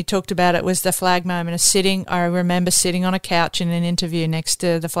 ironically, and you talked about it, was the flag moment of sitting. I remember sitting on a couch in an interview next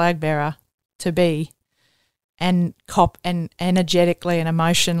to the flag bearer to be, and energetically and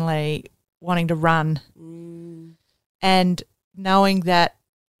emotionally wanting to run and knowing that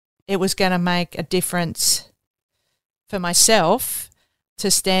it was going to make a difference for myself to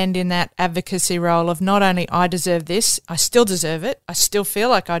stand in that advocacy role of not only I deserve this, I still deserve it, I still feel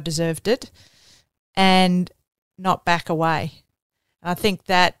like I deserved it, and not back away. And I think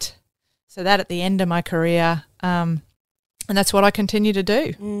that at the end of my career, and that's what I continue to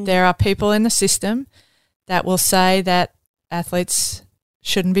do. There are people in the system that will say that athletes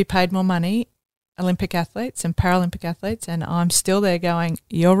shouldn't be paid more money, Olympic athletes and Paralympic athletes, and I'm still there going,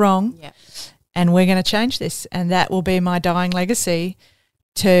 you're wrong, Yeah. and we're going to change this. And that will be my dying legacy,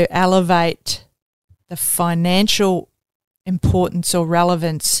 to elevate the financial importance or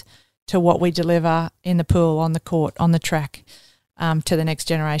relevance to what we deliver in the pool, on the court, on the track, to the next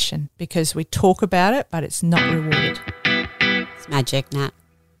generation, because we talk about it, but it's not rewarded. It's magic, Nat.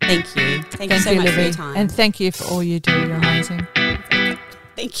 Thank you. Thank you so much for Libby. your time. And thank you for all you do. You're amazing.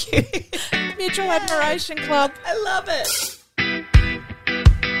 Thank you. Mutual Admiration Club. I love it.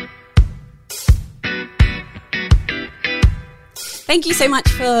 Thank you so much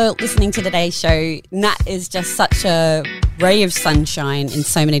for listening to today's show. Nat is just such a ray of sunshine in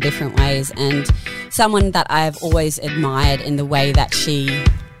so many different ways, and someone that I've always admired in the way that she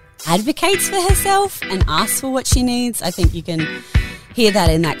advocates for herself and asks for what she needs. I think you can hear that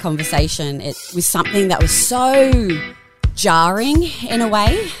in that conversation. It was something that was so jarring in a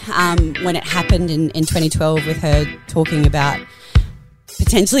way when it happened in 2012, with her talking about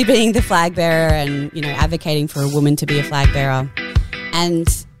potentially being the flag bearer and, you know, advocating for a woman to be a flag bearer.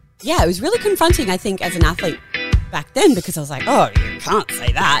 And yeah, it was really confronting, I think, as an athlete back then, because I was like, oh, you can't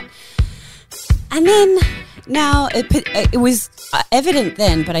say that. And then now it was evident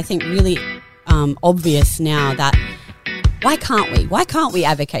then, but I think really obvious now, that why can't we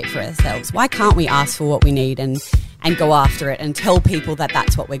advocate for ourselves? Why can't we ask for what we need and go after it and tell people that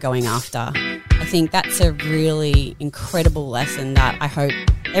that's what we're going after? I think that's a really incredible lesson that I hope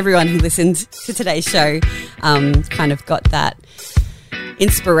everyone who listened to today's show kind of got that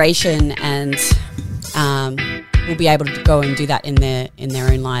inspiration, and will be able to go and do that in their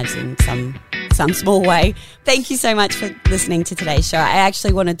own lives in some small way. Thank you so much for listening to today's show. I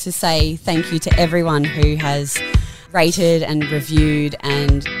actually wanted to say thank you to everyone who has rated and reviewed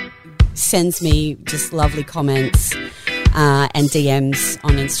and sends me just lovely comments and DMs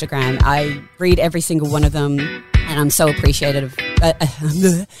on Instagram. I read every single one of them, and I'm so appreciative.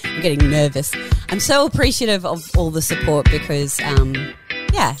 I'm getting nervous. I'm so appreciative of all the support, because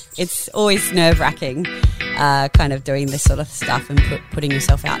it's always nerve-wracking kind of doing this sort of stuff and putting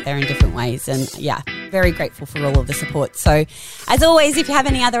yourself out there in different ways. And yeah, very grateful for all of the support. So as always, if you have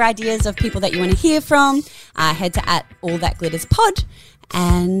any other ideas of people that you want to hear from, head to @allthatglitterspod.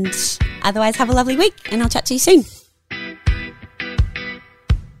 And otherwise, have a lovely week, and I'll chat to you soon.